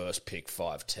 5-tet, first pick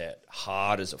 5-tet,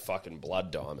 hard as a fucking blood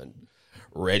diamond,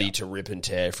 ready to rip and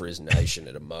tear for his nation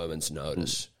at a moment's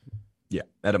notice. Yeah,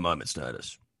 at a moment's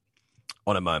notice.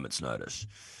 On a moment's notice.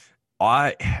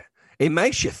 It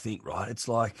makes you think, right? It's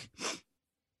like,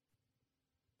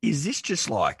 is this just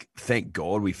like, thank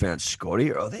God we found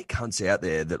Scotty, or are there cunts out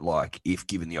there that, like, if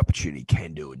given the opportunity,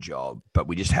 can do a job, but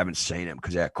we just haven't seen them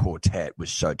because our quartet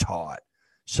was so tight,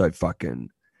 so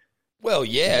fucking... Well,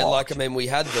 yeah, locked. like, I mean, we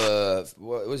had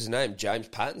what was his name? James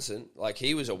Pattinson. Like,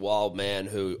 he was a wild man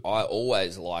who I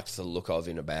always liked the look of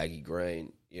in a baggy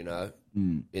green, in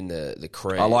the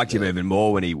cream. I liked him even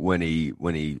more when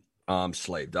he arm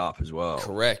sleeved up as well.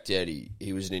 Correct, Eddie.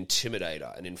 He was an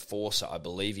intimidator, an enforcer. I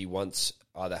believe he once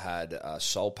either had a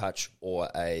soul patch or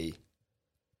a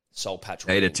soul patch.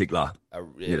 He had a ring. tickler.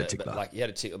 He had a tickler. He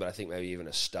had a tickler, but I think maybe even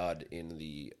a stud in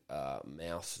the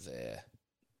mouth there,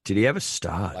 Did he have a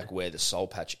stud? like where the soul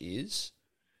patch is.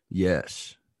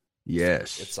 Yes.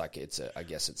 It's like I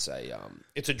guess it's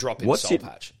a drop in What's soul it-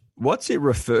 patch. What's it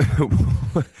referred?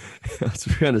 I was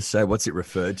going to say, what's it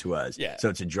referred to as? Yeah. So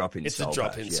it's a drop in. It's soul a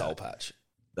drop patch, in yeah. soul patch.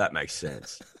 That makes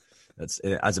sense. That's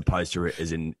as opposed to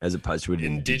an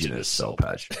indigenous soul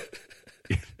patch.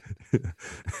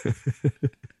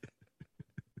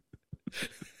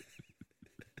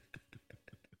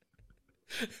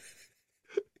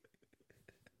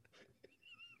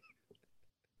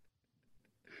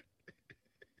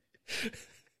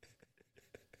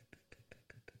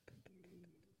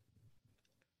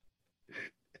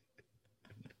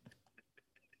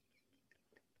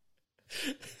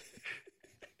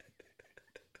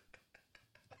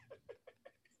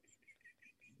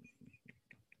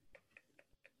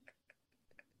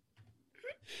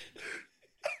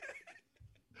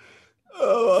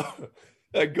 Oh,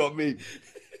 that got me.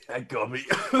 That got me.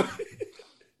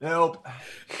 Help.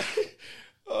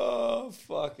 Oh,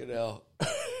 fucking hell.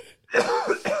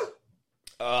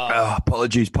 Oh,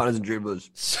 apologies, punters and dribblers.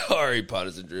 Sorry,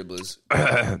 punters and dribblers.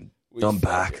 I'm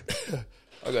back.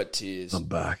 I got tears. I'm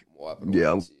back. Wiping Yeah,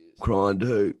 all I'm the tears. crying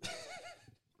too.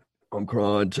 I'm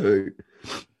crying too.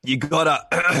 You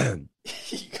gotta,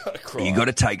 You gotta cry. you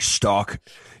gotta take stock.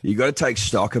 You gotta take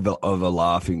stock of a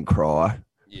laughing cry,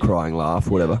 crying laugh,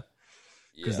 whatever,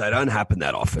 because they don't happen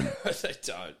that often. They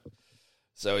don't.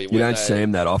 So You don't see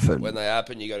them that often. When they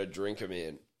happen, you got to drink them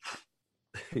in.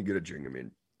 You gotta drink them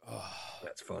in. Oh,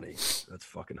 that's funny. That's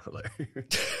fucking hilarious.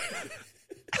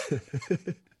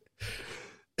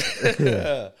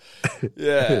 Yeah.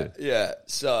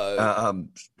 So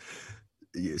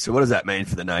Yeah, so what does that mean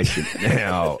for the nation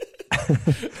now?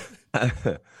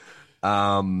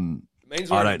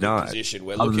 means we're I in a don't good know. position.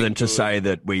 We're Other looking than to good. say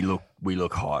that we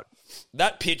look hot.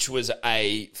 That pitch was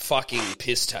a fucking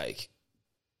piss take.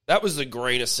 That was the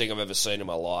greenest thing I've ever seen in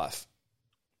my life.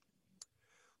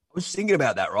 I was thinking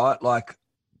about that, right? Like,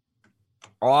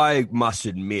 I must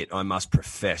admit, I must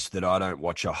profess that I don't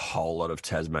watch a whole lot of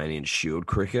Tasmanian Shield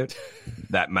cricket.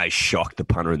 That may shock the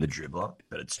punter and the dribbler,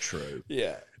 but it's true.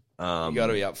 Yeah. You got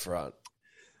to be up front.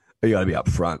 You got to be up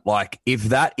front. Like, if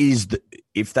that is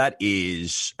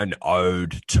an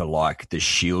ode to like the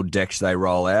Shield decks they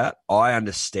roll out, I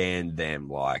understand them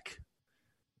like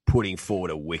putting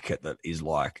forward a wicket that is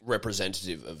like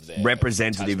Representative of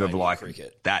Tasmanian like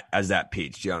cricket. that as that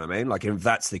pitch. Do you know what I mean? Like, if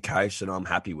that's the case, then I'm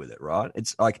happy with it, right?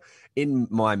 It's like in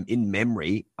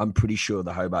memory, I'm pretty sure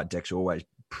the Hobart decks are always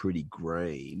pretty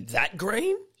green. That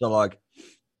green? So like,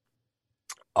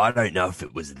 I don't know if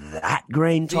it was that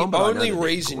green, Tom. The but I know only that they're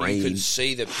reason you green. could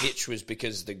see the pitch was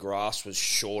because the grass was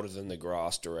shorter than the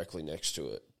grass directly next to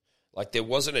it. Like, there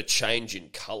wasn't a change in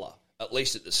colour, at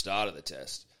least at the start of the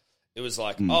test. It was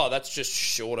like, oh, that's just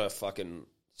shorter fucking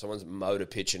someone's mowed a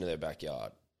pitch into their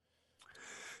backyard.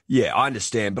 Yeah, I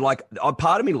understand, but like, a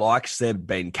part of me likes there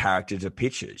being character to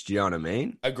pitches. Do you know what I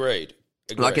mean? Agreed.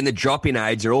 Like in the drop-in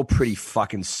age, they're all pretty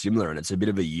fucking similar, and it's a bit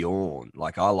of a yawn.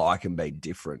 Like, I like them being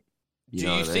different. Do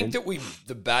you think that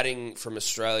the batting from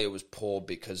Australia was poor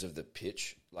because of the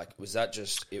pitch? Like, was that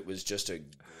just it was just a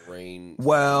green?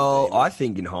 Well, I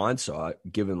think in hindsight,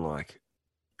 given like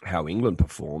how England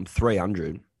performed,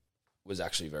 300 was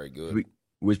actually very good.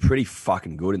 was pretty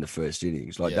fucking good in the first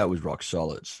innings. Like, Yeah. that was rock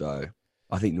solid. So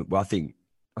I think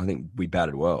we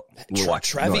batted well. We're like, not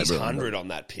Travis everyone, 100 on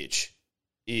that pitch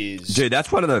is dude. That's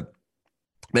one of the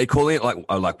they're calling it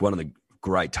like one of the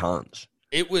great tons.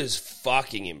 it was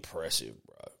fucking impressive,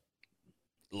 bro.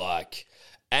 Like,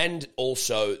 and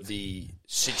also the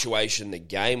situation the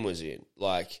game was in,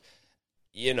 like,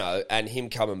 you know, and him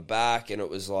coming back, and it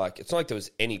was like it's not like there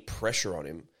was any pressure on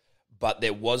him, but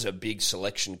there was a big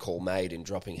selection call made in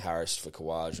dropping Harris for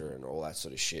Khawaja and all that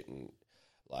sort of shit, and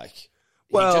like,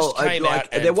 Well, he just came like, out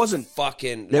and there wasn't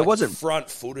front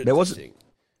footed. there wasn't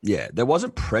Yeah, there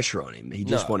wasn't pressure on him. He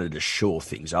just No. wanted to shore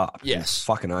things up. Yes. And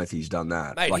fucking oath he's done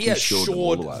that. Mate, like, he has shored them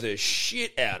all shored the way. the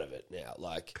shit out of it now.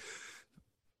 Like,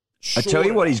 I tell you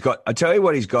shored what it he's got. I tell you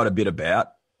what he's got a bit about,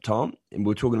 Tom. And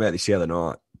we were talking about this the other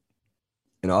night,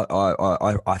 and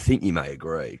I think you may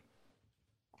agree.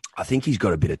 I think he's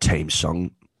got a bit of team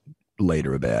song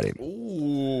leader about him.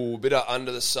 Ooh, bit of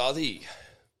under the Southie.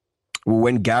 Well,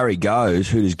 when Gary goes,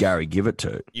 who does Gary give it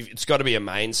to? It's got to be a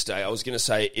mainstay. I was going to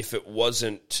say, if it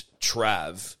wasn't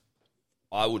Trav,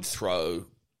 I would throw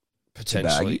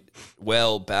potentially,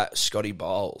 Scotty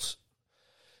Bowles.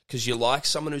 Because you like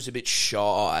someone who's a bit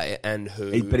shy and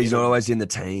who... But he's not always in the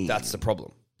team. That's the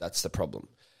problem. That's the problem.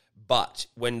 But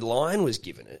when Lyon was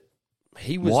given it,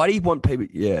 he was... Why do you want people...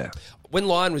 Yeah. When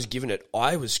Lyon was given it,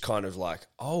 I was kind of like,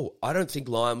 oh, I don't think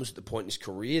Lyon was at the point in his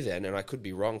career then, and I could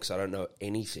be wrong because I don't know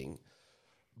anything.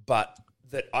 But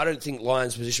that I don't think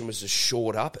Lyon's position was as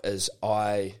shored up as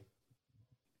I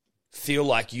feel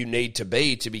like you need to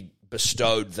be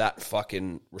bestowed that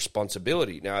fucking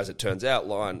responsibility. Now, as it turns out,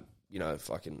 Lyon, you know,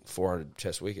 fucking 400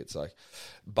 test wickets, like,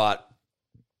 but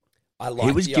I like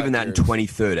He was the given that in idea of-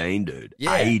 2013, dude.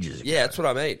 yeah, Ages ago. Yeah, that's what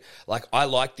I mean. Like, I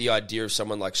like the idea of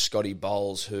someone like Scotty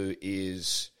Bowles, who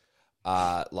is,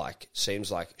 like,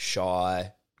 seems like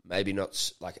shy, maybe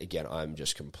not, like, again, I'm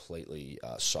just completely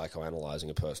psychoanalyzing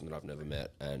a person that I've never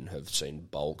met and have seen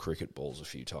bowl cricket balls a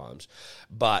few times,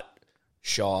 but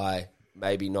shy,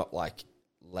 maybe not, like,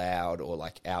 loud or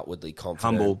like outwardly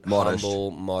confident,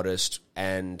 Humble, modest,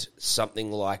 and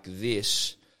something like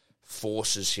this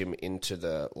forces him into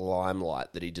the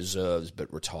limelight that he deserves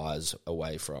but retires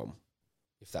away from,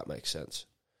 if that makes sense.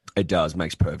 It does.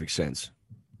 Makes perfect sense.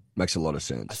 Makes a lot of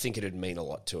sense. I think it'd mean a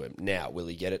lot to him. Now, will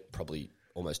he get it? Probably,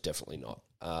 almost definitely not.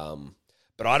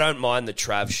 But I don't mind the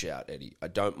Trav shout, Eddie. I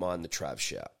don't mind the Trav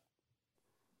shout.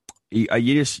 You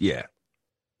just, yeah.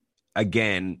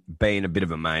 Again, being a bit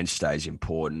of a mainstay is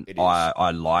important. It is.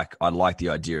 I like the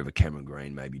idea of a Cameron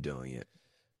Green maybe doing it.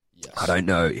 Yes. I don't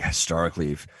know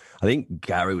historically if I think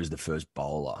Gary was the first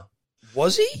bowler.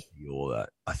 Was he? Dior,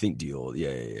 I think Dior.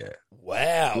 Yeah.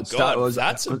 Wow, Good God, start.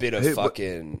 that's a bit of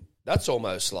fucking. That's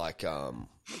almost like I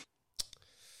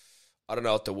don't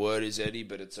know what the word is, Eddie,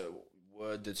 but it's a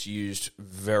word that's used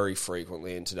very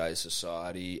frequently in today's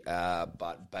society.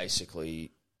 But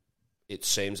basically, it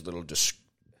seems a little.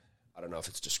 I don't know if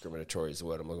it's discriminatory is the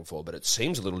word I'm looking for, but it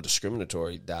seems a little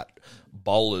discriminatory that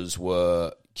bowlers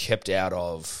were kept out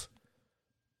of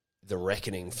the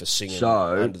reckoning for singing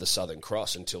Under the Southern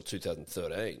Cross until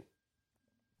 2013.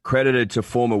 Credited to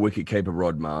former wicketkeeper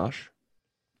Rod Marsh.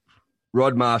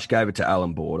 Rod Marsh gave it to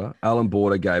Alan Border. Alan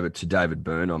Border gave it to David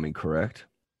Byrne. I'm incorrect.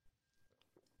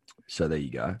 So there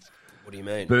you go. What do you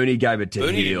mean? Booney gave it to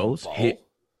Booney Heels. didn't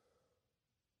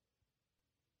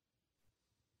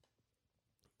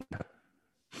bowl?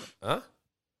 Huh?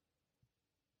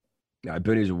 No,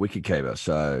 Booney was a wicketkeeper.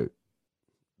 So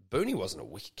Booney wasn't a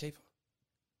wicketkeeper.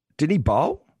 did he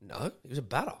bowl? No, he was a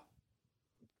batter.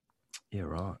 Yeah,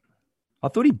 right. I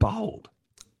thought he bowled.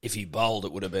 If he bowled,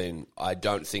 it would have been. I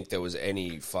don't think there was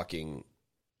any fucking.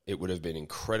 It would have been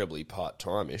incredibly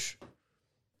part-time-ish.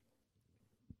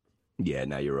 Yeah,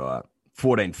 no, you're right.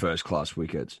 14 first-class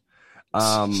wickets.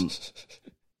 One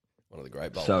of the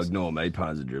great bowlers. So ignore me,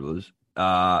 punters and dribblers.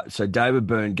 So David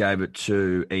Byrne gave it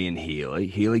to Ian Healy.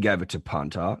 Healy gave it to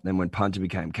Punter. Then when Punter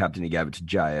became captain, he gave it to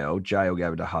JL. JL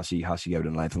gave it to Hussey. Hussey gave it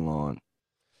to Nathan Lyon.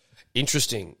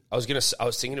 Interesting. I was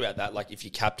thinking about that. Like, if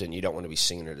you're captain, you don't want to be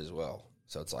singing it as well.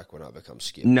 So it's like when I become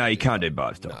skip. No, you can't do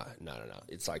both. Though. No.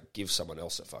 It's like give someone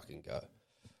else a fucking go.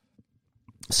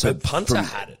 So Punter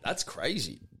had it. That's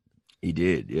crazy. He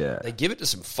did, yeah. They give it to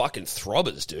some fucking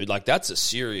throbbers, dude. Like, that's a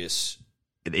serious.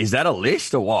 Is that a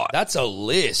list or what? That's a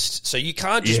list. So you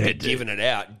can't just be giving it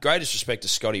out. Greatest respect to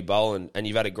Scotty Boland, and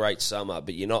you've had a great summer,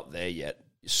 but you're not there yet.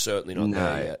 You're certainly not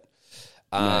there yet.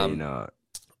 No, you're not.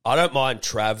 I don't mind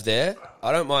Trav there.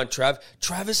 I don't mind Trav.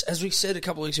 Travis, as we said a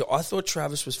couple of weeks ago, I thought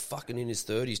Travis was fucking in his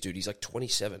 30s, dude. He's like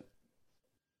 27.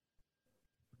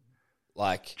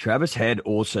 Like, Travis Head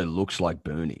also looks like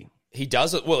Booney. he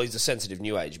does it. Well, he's a sensitive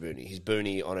new age Booney. He's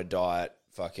Booney on a diet,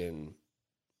 fucking.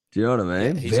 Do you know what I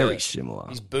mean? He's Very similar.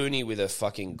 He's Booney with a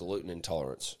fucking gluten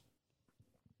intolerance.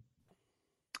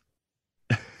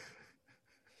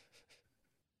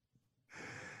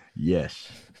 Yes.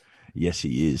 Yes,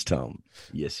 he is, Tom.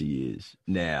 Yes, he is.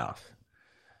 Now.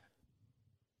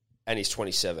 And he's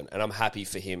 27, and I'm happy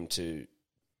for him to.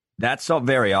 That's not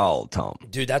very old, Tom.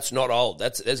 Dude, that's not old.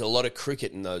 There's a lot of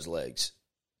cricket in those legs.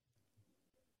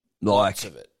 Like, Lots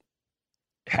of it.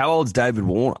 how old's David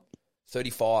Warner?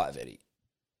 35, Eddie.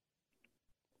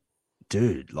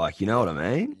 Dude, like, you know what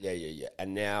I mean? Yeah.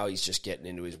 And now he's just getting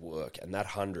into his work. And that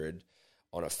 100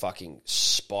 on a fucking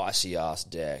spicy-ass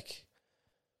deck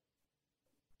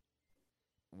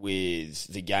with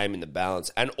the game in the balance.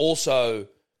 And also,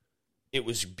 it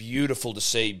was beautiful to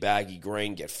see Baggy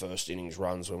Green get first innings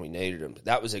runs when we needed him.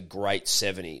 That was a great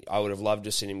 70. I would have loved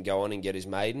to see him go on and get his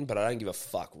maiden, but I don't give a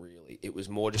fuck, really. It was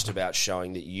more just about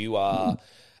showing that you are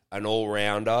an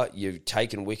all-rounder. You've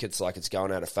taken wickets like it's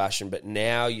going out of fashion, but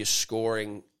now you're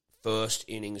scoring first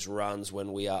innings runs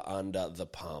when we are under the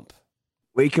pump.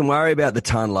 We can worry about the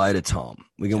ton later, Tom.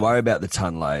 We can worry about the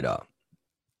ton later.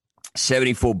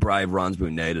 74 brave runs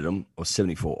when we needed them, or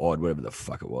 74 odd, whatever the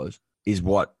fuck it was,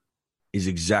 is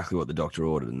exactly what the doctor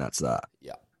ordered, and that's that.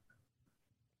 Yeah.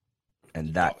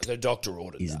 And that The doctor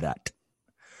ordered is that. that.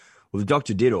 Well, the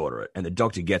doctor did order it, and the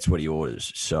doctor gets what he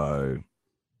orders. So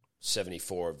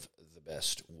 74 of the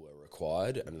best were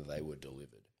required, and they were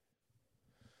delivered.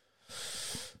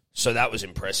 So that was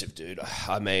impressive, dude.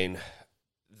 I mean,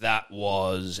 that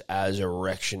was as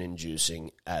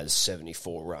erection-inducing as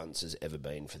 74 runs has ever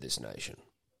been for this nation.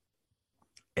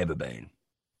 ever been.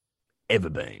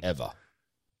 Ever.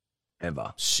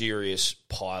 Serious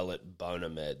pilot boner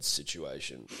med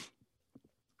situation.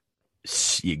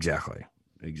 Exactly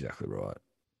right.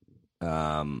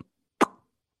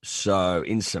 So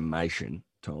in summation,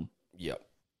 Tom, Yep.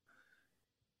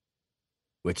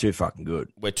 we're too fucking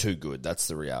good. We're too good. That's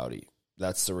the reality.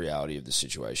 That's the reality of the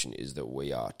situation, is that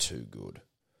we are too good.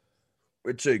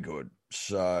 We're too good.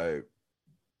 So,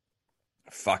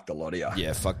 fuck the lot of you.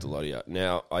 Yeah, fuck the lot of you.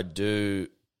 Now, I do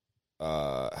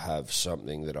have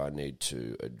something that I need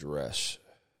to address.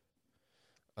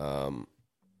 What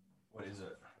is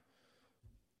it?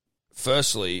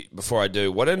 Firstly, before I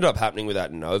do, what ended up happening with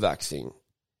that Novak thing?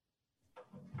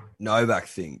 Novak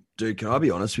thing. Dude, can I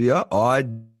be honest with you?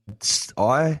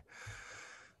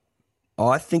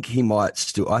 I think he might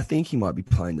be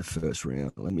playing the first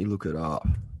round. Let me look it up.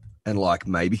 And like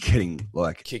maybe getting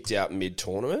like Kicked out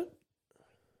mid-tournament?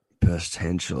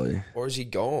 potentially. Or is he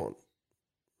gone?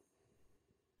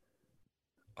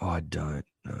 I don't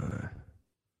know.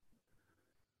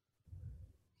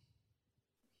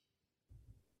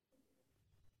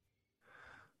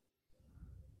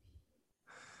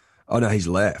 Oh no, he's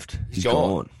left. He's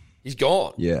gone. He's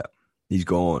gone. Yeah, he's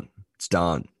gone. It's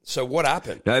done. So what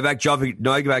happened? Novak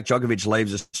Djokovic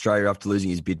leaves Australia after losing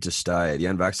his bid to stay. The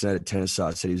unvaccinated tennis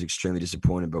star said he was extremely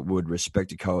disappointed but would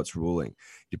respect a court's ruling.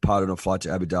 He departed on a flight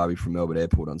to Abu Dhabi from Melbourne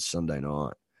Airport on Sunday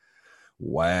night.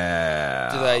 Wow.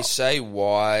 Do they say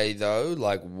why though?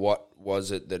 Like, what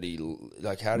was it that he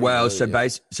like? How? Did Well, he know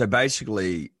so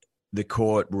basically, the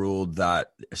court ruled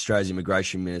that Australia's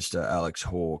Immigration Minister Alex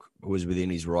Hawke was within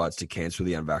his rights to cancel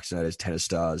the unvaccinated tennis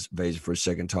star's visa for a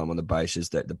second time on the basis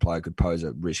that the player could pose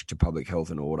a risk to public health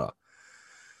and order.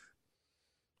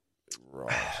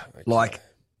 Right. Okay. Like,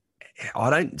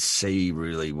 I don't see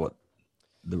really what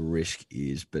the risk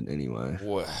is, but anyway.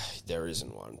 Well, there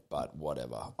isn't one, but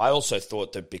whatever. I also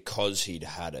thought that because he'd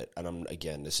had it, and I'm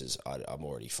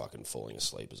already fucking falling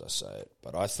asleep as I say it,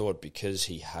 but I thought because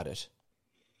he had it,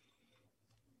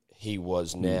 he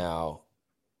was now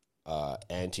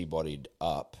antibodied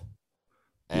up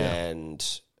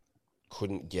and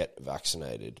couldn't get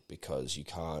vaccinated because you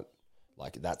can't,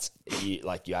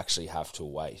 you actually have to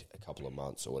wait a couple of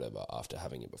months or whatever after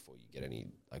having it before you get any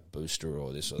like booster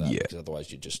or this or that, because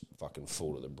otherwise you're just fucking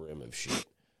full to the brim of shit.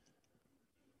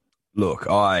 Look,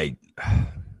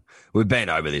 we've been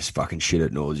over this fucking shit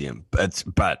at nauseum,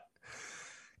 but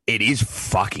it is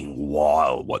fucking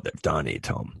wild what they've done here,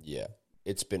 Tom. Yeah.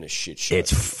 It's been a shit show.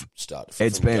 It's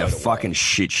been a fucking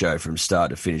shit show from start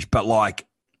to finish. But like,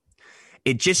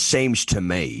 it just seems to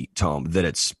me, Tom, that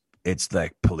it's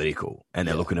like political, and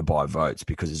they're looking to buy votes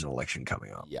because there's an election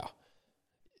coming up. Yeah,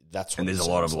 that's what. And there's a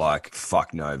lot of like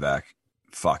fuck Novak,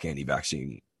 fuck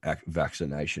anti-vaccination,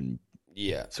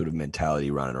 sort of mentality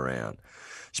running around.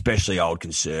 Especially old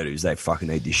conservatives, they fucking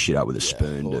eat this shit up with a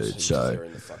spoon, dude. So they're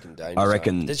in the fucking danger I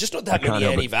reckon zone. There's just not that many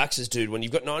anti-vaxxers, dude. When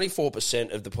you've got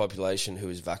 94% of the population who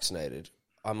is vaccinated,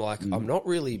 I'm like, I'm not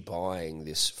really buying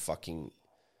this fucking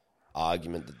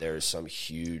argument that there is some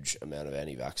huge amount of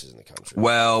anti-vaxxers in the country.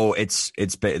 Well,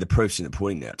 the proof's in the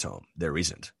pudding now, Tom. There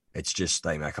isn't. It's just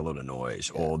they make a lot of noise,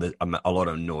 or a lot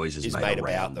of noise is made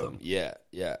around about them. Yeah,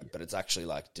 but it's actually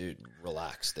like, dude,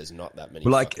 relax. There's not that many.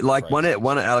 Like one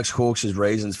of Alex Hawke's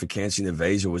reasons for cancelling the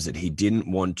visa was that he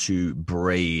didn't want to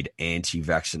breed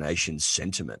anti-vaccination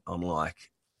sentiment. I'm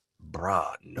like,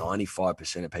 bruh,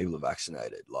 95% of people are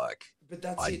vaccinated. Like, but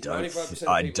that's I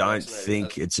don't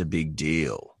think it's a big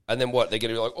deal. And then what? They're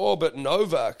going to be like, oh, but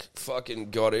Novak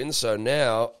fucking got in, so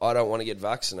now I don't want to get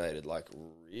vaccinated. Like,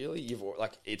 really?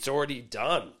 It's already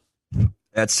done.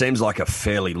 That seems like a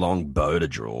fairly long bow to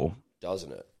draw,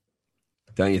 doesn't it?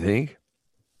 Don't you think?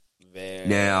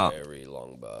 Very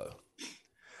long bow.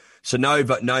 So no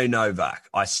Novak.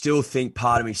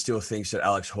 Part of me still thinks that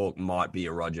Alex Hawke might be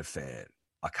a Roger fan.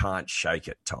 I can't shake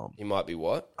it, Tom. He might be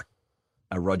what?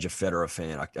 A Roger Federer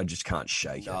fan. I just can't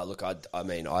shake it. No, look, I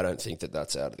mean, I don't think that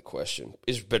that's out of the question.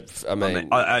 What's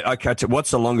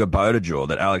the longer bow to draw?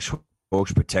 That Alex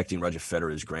Hawke's protecting Roger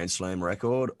Federer's Grand Slam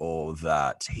record, or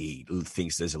that he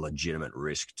thinks there's a legitimate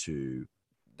risk to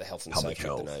the health and safety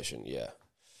of the nation? Yeah.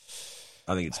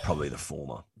 I think it's probably the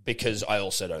former. Because I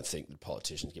also don't think that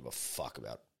politicians give a fuck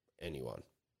about anyone.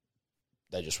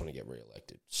 They just want to get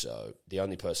re-elected. So the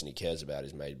only person he cares about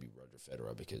is maybe Roger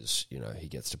Federer because, he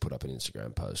gets to put up an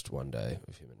Instagram post one day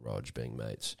of him and Rog being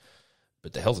mates.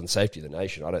 But the health and safety of the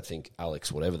nation, I don't think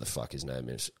Alex, whatever the fuck his name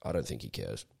is, I don't think he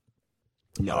cares.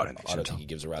 No, I don't think so. I don't think he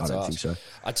gives a rat's ass. I don't think so.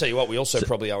 I tell you what, we also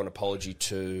probably owe an apology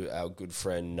to our good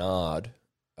friend Bernard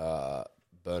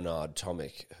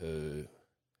Tomic, who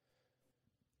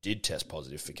did test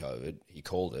positive for COVID. He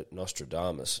called it Nostra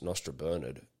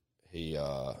Bernard.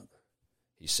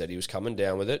 He said he was coming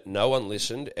down with it. No one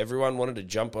listened. Everyone wanted to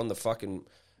jump on the fucking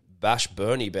Bash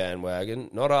Bernie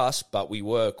bandwagon. Not us, but we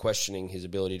were questioning his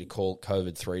ability to call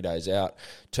COVID 3 days out.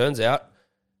 Turns out,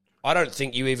 I don't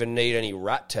think you even need any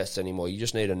rat tests anymore. You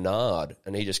just need a nard.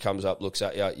 And he just comes up, looks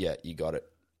at you, yeah, you got it.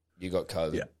 You got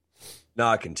COVID. Yeah. No,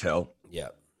 I can tell. Yeah.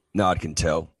 No, I can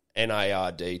tell.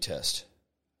 NARD test.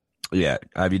 Yeah.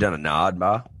 Have you done a NARD,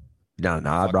 bro? You done a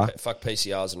NARD, bro? Fuck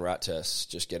PCRs and rat tests.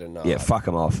 Just get a NARD. Yeah, fuck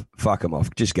them off. Fuck them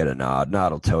off. Just get a NARD.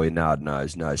 NARD will tell you. NARD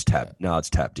knows. NARD's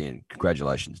tapped in.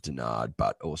 Congratulations to NARD,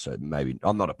 but also maybe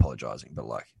I'm not apologising, but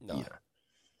like, No. you know,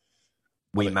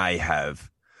 we may have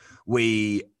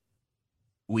we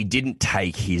didn't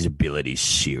take his abilities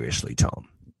seriously, Tom.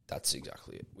 That's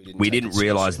exactly it. We take didn't it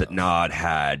realise seriously that enough. Nard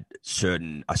had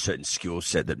a certain skill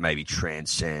set that maybe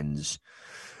transcends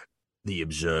the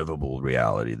observable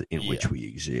reality in which we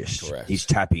exist. Correct. He's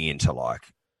tapping into like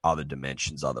other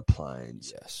dimensions, other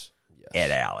planes. Yes. Et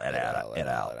al.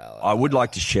 I would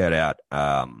like to shout out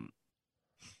a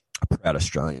proud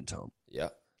Australian, Tom, Yeah.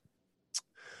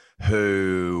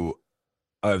 who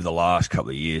over the last couple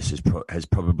of years has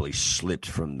probably slipped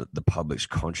from the public's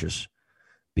conscious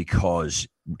because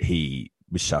he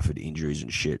suffered injuries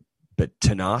and shit. But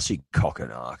Tanasi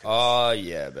Kokonarka Oh,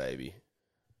 yeah, baby.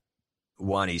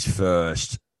 won his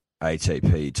first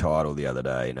ATP title the other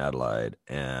day in Adelaide,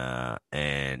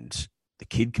 and the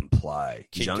kid can play.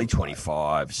 He's Kid only can play.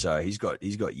 25, so he's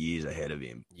got years ahead of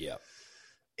him. Yeah.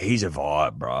 He's a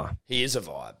vibe, bro. He is a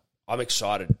vibe. I'm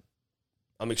excited.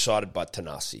 I'm excited by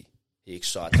Tanasi. He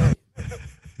excites me.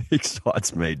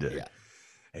 Excites me, dude. Yeah.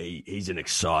 He's an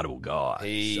excitable guy.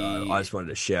 So I just wanted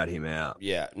to shout him out.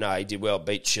 Yeah. No, he did well.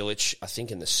 Beat Cilic, I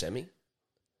think, in the semi.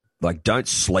 Like, don't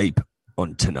sleep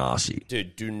on Tanasi.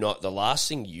 Dude, do not. The last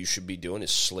thing you should be doing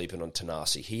is sleeping on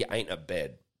Tanasi. He ain't a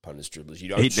bed, punters, dribblers. You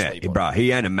don't sleep on him.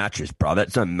 He ain't a mattress, bro.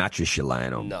 That's no mattress you're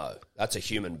laying on. No, that's a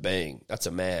human being. That's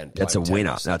a man. That's a playing winner.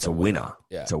 tennis. That's a winner.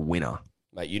 Yeah. It's a winner.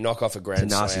 Mate, you knock off a grand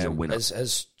Tanasi's slam. a winner.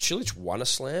 Has Cilic won a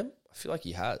slam? I feel like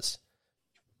he has.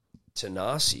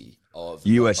 Tanasi of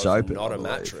US of Open, not I a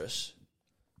believe. mattress.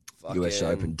 US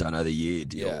Fucking- Open, done of the year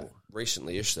deal. Yeah,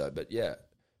 recently-ish though. But yeah,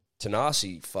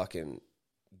 Tanasi fucking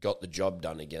got the job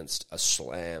done against a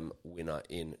slam winner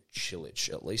in Cilic,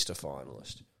 at least a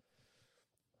finalist.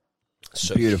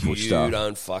 So Beautiful you stuff.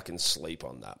 don't fucking sleep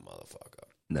on that motherfucker.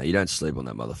 No, you don't sleep on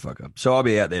that motherfucker. So I'll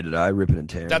be out there today, ripping and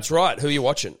tearing. That's right. Who are you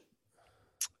watching?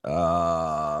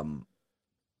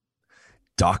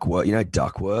 Duckworth. You know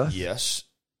Duckworth? Yes,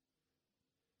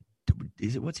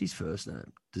 Is it? What's his first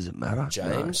name? Does it matter?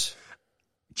 James.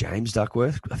 No. James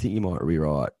Duckworth. I think you might be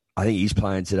right. I think he's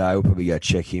playing today. We'll probably go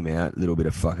check him out. A little bit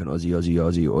of fucking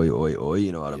Aussie, oi.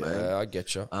 You know what I mean? Yeah, I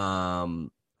get you.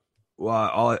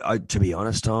 Well, I to be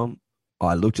honest, Tom,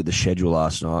 I looked at the schedule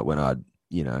last night when I,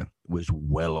 was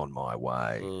well on my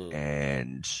way,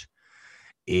 and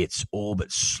it's all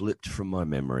but slipped from my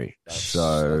memory. That's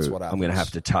what I'm going to happens.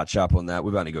 have to touch up on that.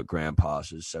 We've only got ground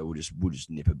passes, so we'll just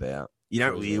nip about. You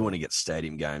don't really Sure. want to get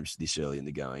stadium games this early in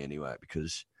the going anyway,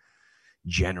 because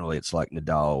generally it's like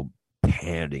Nadal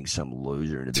pounding some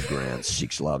loser into the ground.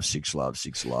 6-love.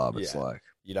 It's Yeah. like,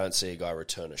 You don't see a guy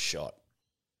return a shot.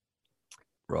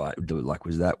 right, like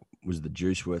was the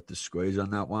juice worth the squeeze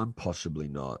on that one? Possibly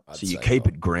not. I'd So you say keep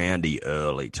not. it groundy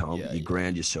early, Tom. Yeah, you yeah.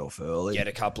 ground yourself early. Get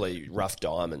a couple of rough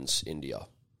diamonds, India.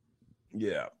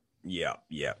 Yeah.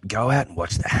 Go out and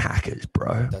watch the Hackers,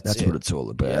 bro. That's That's it. what it's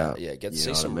all about. Yeah. Get to You see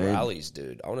know what some I mean? rallies,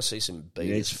 dude. I want to see some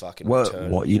beaters fucking Well,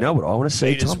 return. what you know what I want to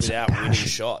see, Beaters Tom? Some without winning passion.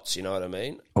 shots. You know what I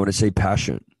mean? I want to see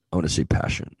passion.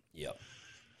 Yep.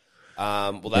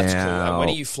 Well, that's cool. And when Now- are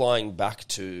you flying back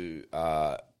to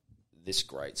this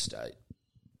great state?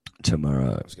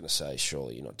 Tomorrow. I was going to say,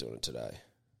 surely you're not doing it today.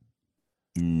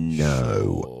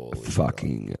 No Surely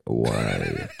fucking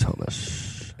way,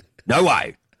 Thomas. No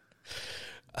way.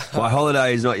 My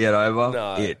holiday is not yet over.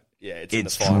 No. It's in the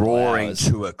It's final drawing hours.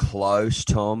 to a close,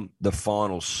 Tom. The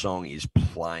final song is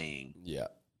playing. Yeah.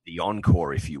 The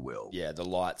encore, if you will. Yeah, the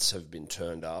lights have been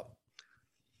turned up.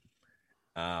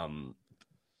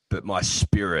 But my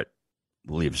spirit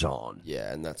lives on.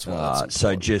 Yeah, and that's why it's So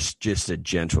important. just a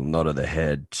gentle nod of the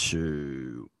head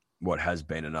to what has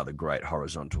been another great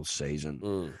horizontal season.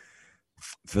 Mm.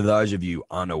 For those of you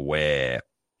unaware,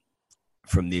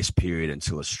 from this period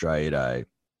until Australia Day,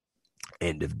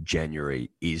 end of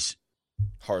January, is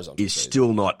Horizontal season.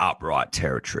 still not upright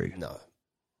territory. No.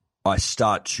 I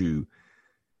start to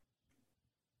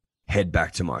head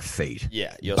back to my feet.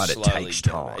 Yeah, you're But it slowly takes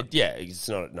getting time. it. Yeah, it's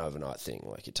not an overnight thing.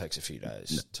 Like, it takes a few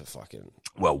days to fucking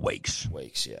Well, weeks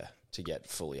weeks, to get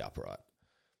fully upright.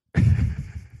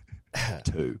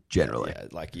 too, generally. Yeah,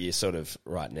 like you're sort of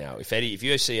right now. If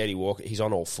you see Eddie Walker, he's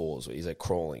on all fours. He's like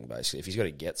crawling basically. If he's got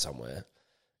to get somewhere,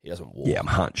 he doesn't walk. Yeah, I'm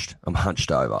hunched. I'm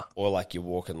hunched over. Or like you're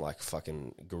walking like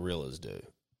fucking gorillas do.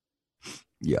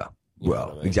 Yeah. You know Well,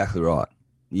 what I mean? exactly right.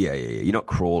 Yeah. You're not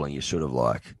crawling. You're sort of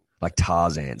like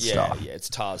Tarzan Yeah, stuff. yeah. It's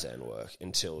Tarzan work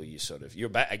until you sort of you're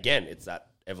back again. It's that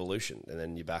evolution, and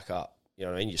then you're back up. You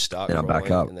know what I mean? You start Then I'm crawling,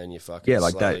 back up. and then you fucking Yeah,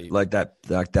 like slowly,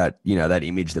 that, you know, that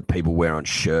image that people wear on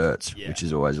shirts, Yeah. which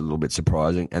is always a little bit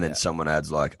surprising. And then someone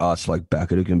adds like, oh, it's like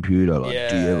back at a computer, like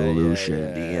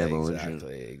de-evolution, de-evolution.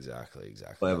 Exactly.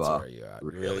 Clever. That's where you're at.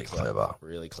 Really clever.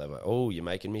 Really clever. Oh, you're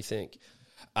making me think.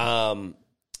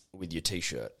 With your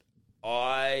T-shirt.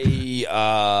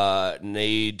 I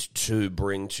need to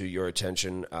bring to your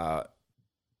attention, I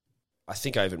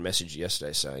think I even messaged you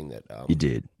yesterday saying that You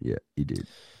did. Yeah, you did.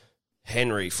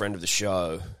 Henry, friend of the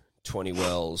show, 20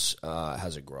 Wells,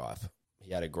 has a gripe.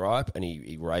 He had a gripe and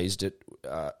he raised it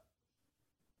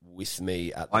with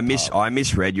me at the pub. I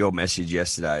misread your message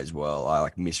yesterday as well. I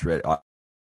misread.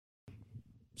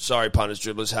 Sorry, punters,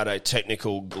 dribblers, had a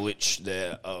technical glitch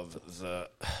there of the...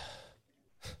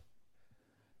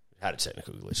 had a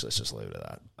technical glitch, let's just leave it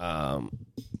at that.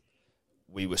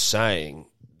 We were saying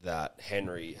that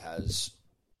Henry has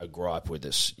a gripe with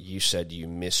us. You said you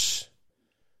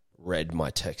misread my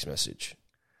text message.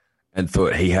 And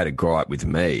thought he had a gripe with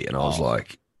me, and I was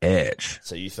like, edge.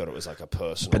 So you thought it was like a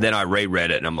personal... But then I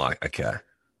reread it, and I'm like, okay,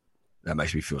 that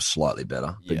makes me feel slightly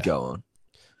better. But Yeah. go on.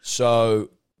 So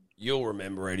you'll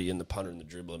remember Eddie, and the punter and the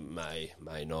dribbler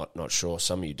may not sure.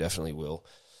 Some of you definitely will.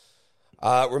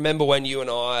 Remember when you and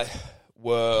I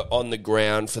were on the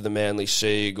ground for the Manly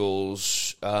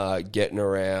Seagulls, getting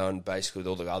around basically with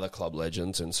all the other club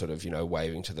legends and sort of, you know,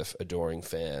 waving to the adoring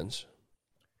fans?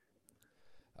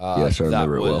 Yes, I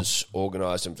remember it That well. was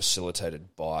organised and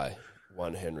facilitated by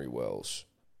one Henry Wells.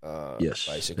 Yes,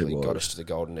 Basically it got was. us to the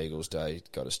Golden Eagles Day,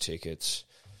 got us tickets.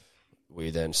 We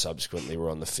then subsequently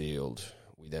were on the field.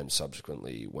 We then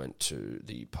subsequently went to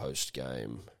the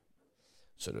post-game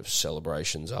sort of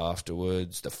celebrations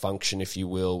afterwards, the function, if you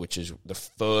will, which is the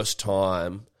first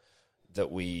time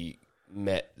that we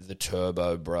met the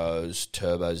Turbo Bros,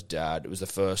 Turbo's dad. It was the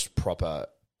first proper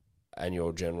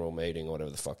annual general meeting, or whatever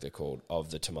the fuck they're called,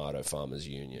 of the Tomato Farmers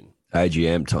Union.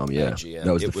 AGM, Tom, yeah. AGM.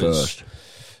 That was the first.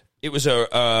 It was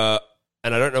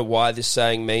and I don't know why this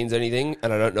saying means anything,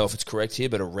 and I don't know if it's correct here,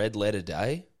 but a red letter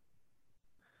day.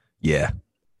 Yeah.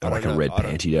 I Like don't a know. red I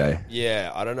don't- panty day.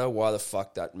 Yeah, I don't know why the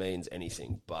fuck that means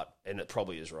anything, and it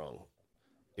probably is wrong.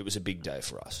 It was a big day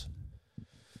for us.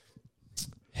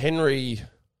 Henry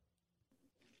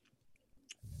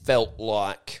felt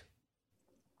like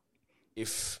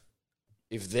if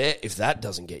that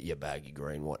doesn't get you baggy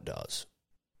green, what does?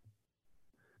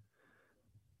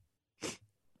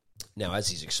 Now, as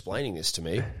he's explaining this to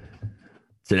me,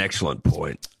 It's an excellent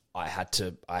point. I had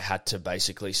to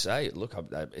basically say, look,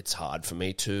 it's hard for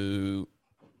me to.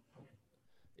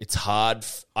 It's hard.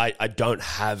 I don't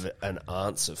have an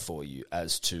answer for you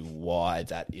as to why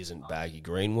that isn't baggy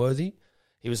green worthy.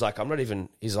 He was like, I'm not even.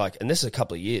 He's like, and this is a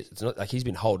couple of years. It's not like he's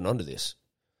been holding on to this.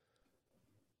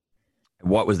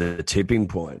 What was the tipping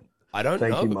point? I don't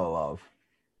Thank know. you, my love.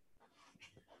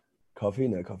 Coffee?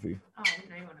 No coffee. Oh,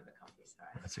 no one of the coffee,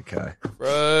 sorry. That's okay.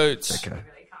 Roots. Okay. I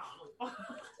really can't.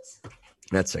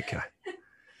 That's okay.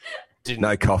 Didn't-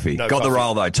 No coffee. No Got coffee. the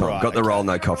roll though, Tom. Right, Got the okay. roll,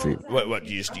 no coffee. What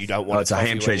you don't want? Oh, it's a coffee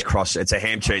ham when cheese you- cross. It's a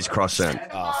ham cheese croissant.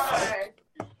 Oh,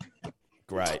 fuck.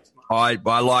 Great. I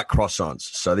like croissants,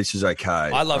 so this is okay.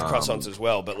 I love croissants as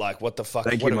well, but like, what the fuck?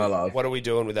 Thank what you, are, my love. What are we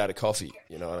doing without a coffee?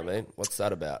 You know what I mean? What's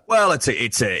that about? Well, it's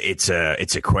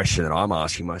a question that I'm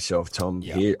asking myself, Tom.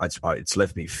 Yeah. Here, it's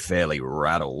left me fairly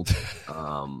rattled.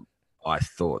 I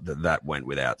thought that went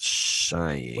without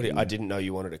saying. I didn't know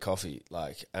you wanted a coffee.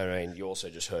 Like, I mean, you also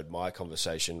just heard my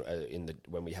conversation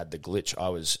when we had the glitch. I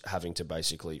was having to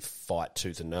basically fight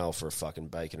tooth and nail for a fucking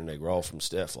bacon and egg roll from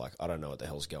Steph. Like, I don't know what the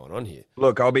hell's going on here.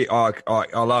 Look, I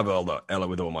love Ella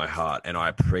with all my heart, and I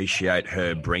appreciate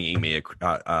her bringing me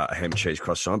a ham cheese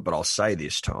croissant. But I'll say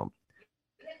this, Tom.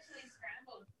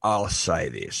 I'll say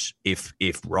this: if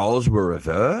roles were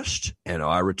reversed and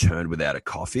I returned without a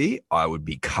coffee, I would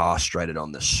be castrated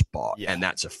on the spot, Yeah. and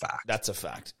that's a fact. That's a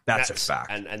fact. That's a fact.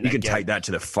 And you can again, take that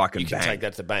to the fucking You can bank. take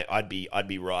that to the bank. I'd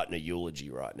be writing a eulogy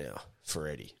right now for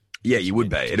Eddie. Yeah, you would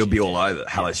be. It'll be all over.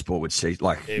 Hello Yeah. Sport would see,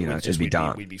 like, It would it'd be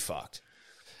done. We'd be fucked.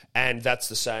 And that's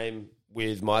the same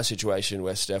with my situation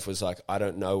where Steph was like, I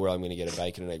don't know where I'm going to get a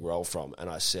bacon and egg roll from. And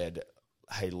I said,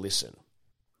 hey, listen,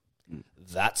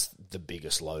 that's the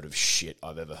biggest load of shit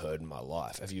I've ever heard in my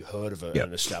life. Have you heard of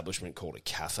an establishment called a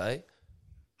cafe?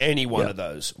 Any one of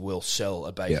those will sell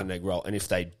a bacon and egg roll. And if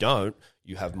they don't,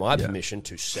 you have my permission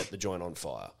to set the joint on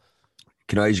fire.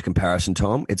 Can I use a comparison,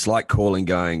 Tom? It's like calling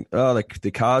going, oh,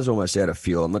 the car's almost out of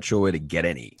fuel. I'm not sure where to get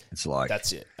any. It's like,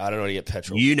 That's it. I don't know how to get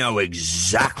petrol. you know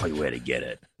exactly where to get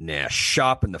it. Now,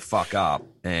 sharpen the fuck up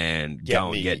and Get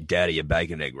go me- and get daddy a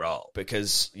bacon egg roll.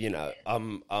 because,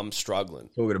 I'm struggling.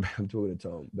 I'm talking to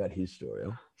Tom about his story.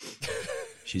 Huh?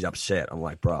 She's upset. I'm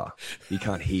like, bruh, you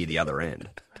can't hear the other end.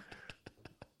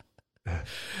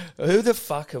 Who the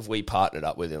fuck have we partnered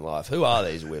up with in life? Who are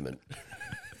these women?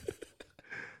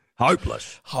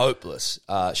 Hopeless. Hopeless.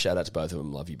 Shout out to both of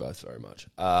them. Love you both very much.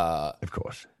 Of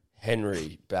course.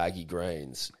 Henry, baggy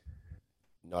greens,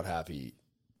 not happy.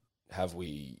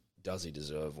 Does he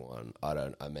deserve one?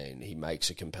 I mean, he makes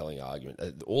a compelling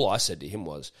argument. All I said to him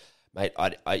was, mate,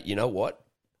 you know what?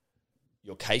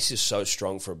 Your case is so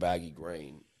strong for a baggy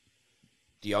green.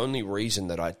 The only reason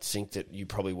that I think that you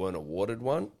probably weren't awarded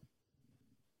one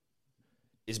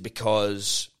is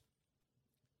because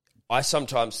I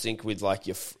sometimes think with like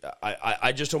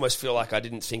I just almost feel like I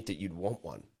didn't think that you'd want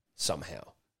one somehow,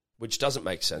 which doesn't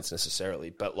make sense necessarily,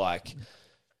 but like,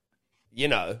 you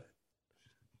know.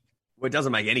 Well, it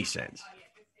doesn't make any sense.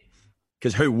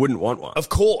 Because who wouldn't want one? Of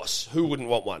course, who wouldn't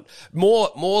want one?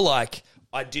 More like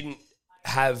I didn't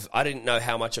know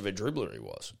how much of a dribbler he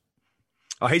was.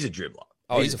 Oh, he's a dribbler.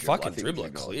 Oh, he's a fucking I think dribbler, we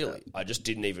can go with clearly. I just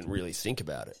didn't even really think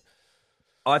about it.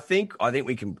 I think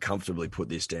we can comfortably put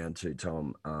this down to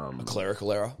Tom. A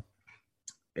clerical error?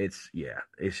 This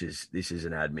is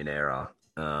an admin error.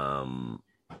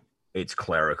 It's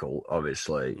clerical,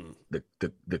 obviously.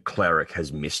 The cleric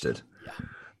has missed it. Yeah.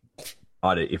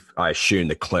 I assume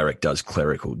the cleric does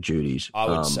clerical duties. I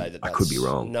would say that I could be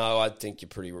wrong. No, I think you're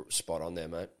pretty spot on there,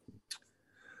 mate.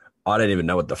 I don't even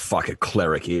know what the fuck a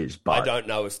cleric is, but I don't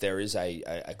know if there is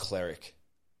a cleric.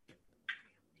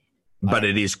 But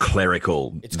it is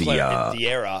clerical. It's the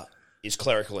error is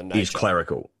clerical in nature. Is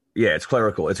clerical. Yeah, it's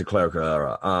clerical. It's a clerical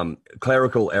error.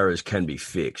 Clerical errors can be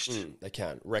fixed. They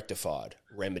can. Rectified.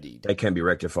 Remedied. They can be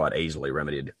rectified, easily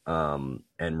remedied. And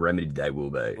remedied they will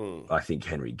be. I think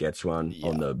Henry gets one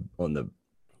on the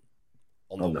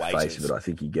face of it. I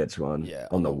think he gets one. Yeah,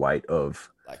 on the weight of,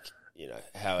 like, you know,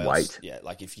 how else? Weight. Yeah,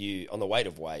 like if you on the weight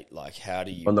of weight, like how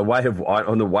do you on the weight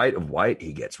of weight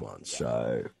he gets one. Yeah.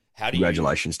 So how do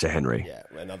congratulations to Henry. Yeah,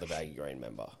 another baggy green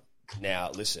member.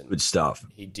 Now listen, good stuff.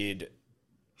 He did.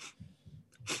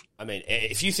 I mean,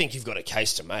 if you think you've got a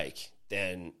case to make,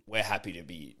 then we're happy to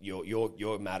be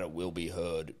your matter will be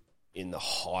heard in the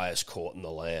highest court in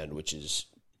the land, which is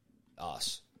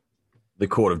us. The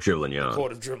Court of Dribble and Yarn. The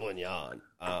Court of Dribble and Yarn.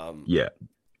 Yeah.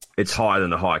 It's higher than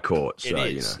the High Court. So,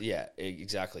 it is, you know. Yeah,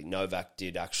 exactly. Novak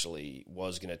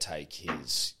was going to take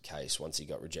his case once he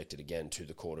got rejected again to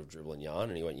the Court of Dribble and Yarn,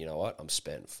 and he went, you know what, I'm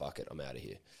spent, fuck it, I'm out of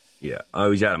here. Yeah.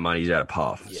 Oh, he's out of money, he's out of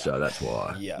puff, so that's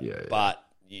why. Yeah. But,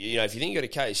 you know, if you think you got a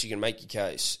case, you can make your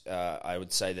case. I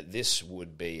would say that this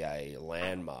would be a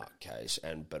landmark case,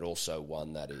 but also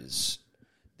one that is,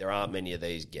 there aren't many of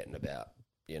these getting about.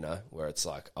 You know, where it's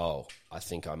like, oh, I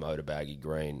think I'm owed a baggy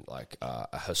green, like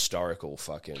a historical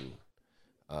fucking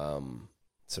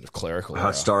sort of clerical error.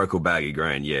 Historical baggy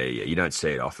green, yeah. You don't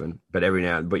see it often, but every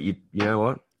now and but you know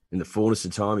what? In the fullness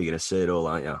of time, you're going to see it all,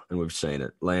 aren't you? And we've seen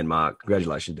it. Landmark.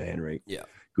 Congratulations to Henry. Yeah,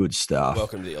 good stuff.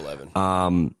 Welcome to the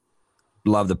 11.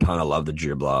 Love the punter, love the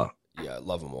dribbler. Yeah,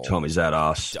 love them all. Tom, is that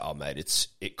us? Oh, mate,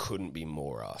 it couldn't be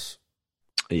more us.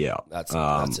 Yeah, that's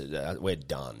it. We're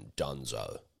done,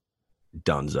 Dunzo.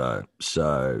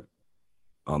 So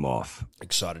I'm off.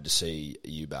 Excited to see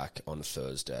you back on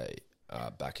Thursday,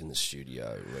 back in the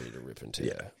studio, ready to rip into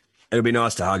you. It'll be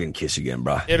nice to hug and kiss again,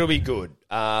 bro. It'll be good.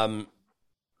 Ciao,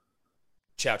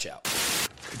 ciao.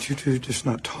 Could you two just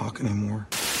not talk anymore?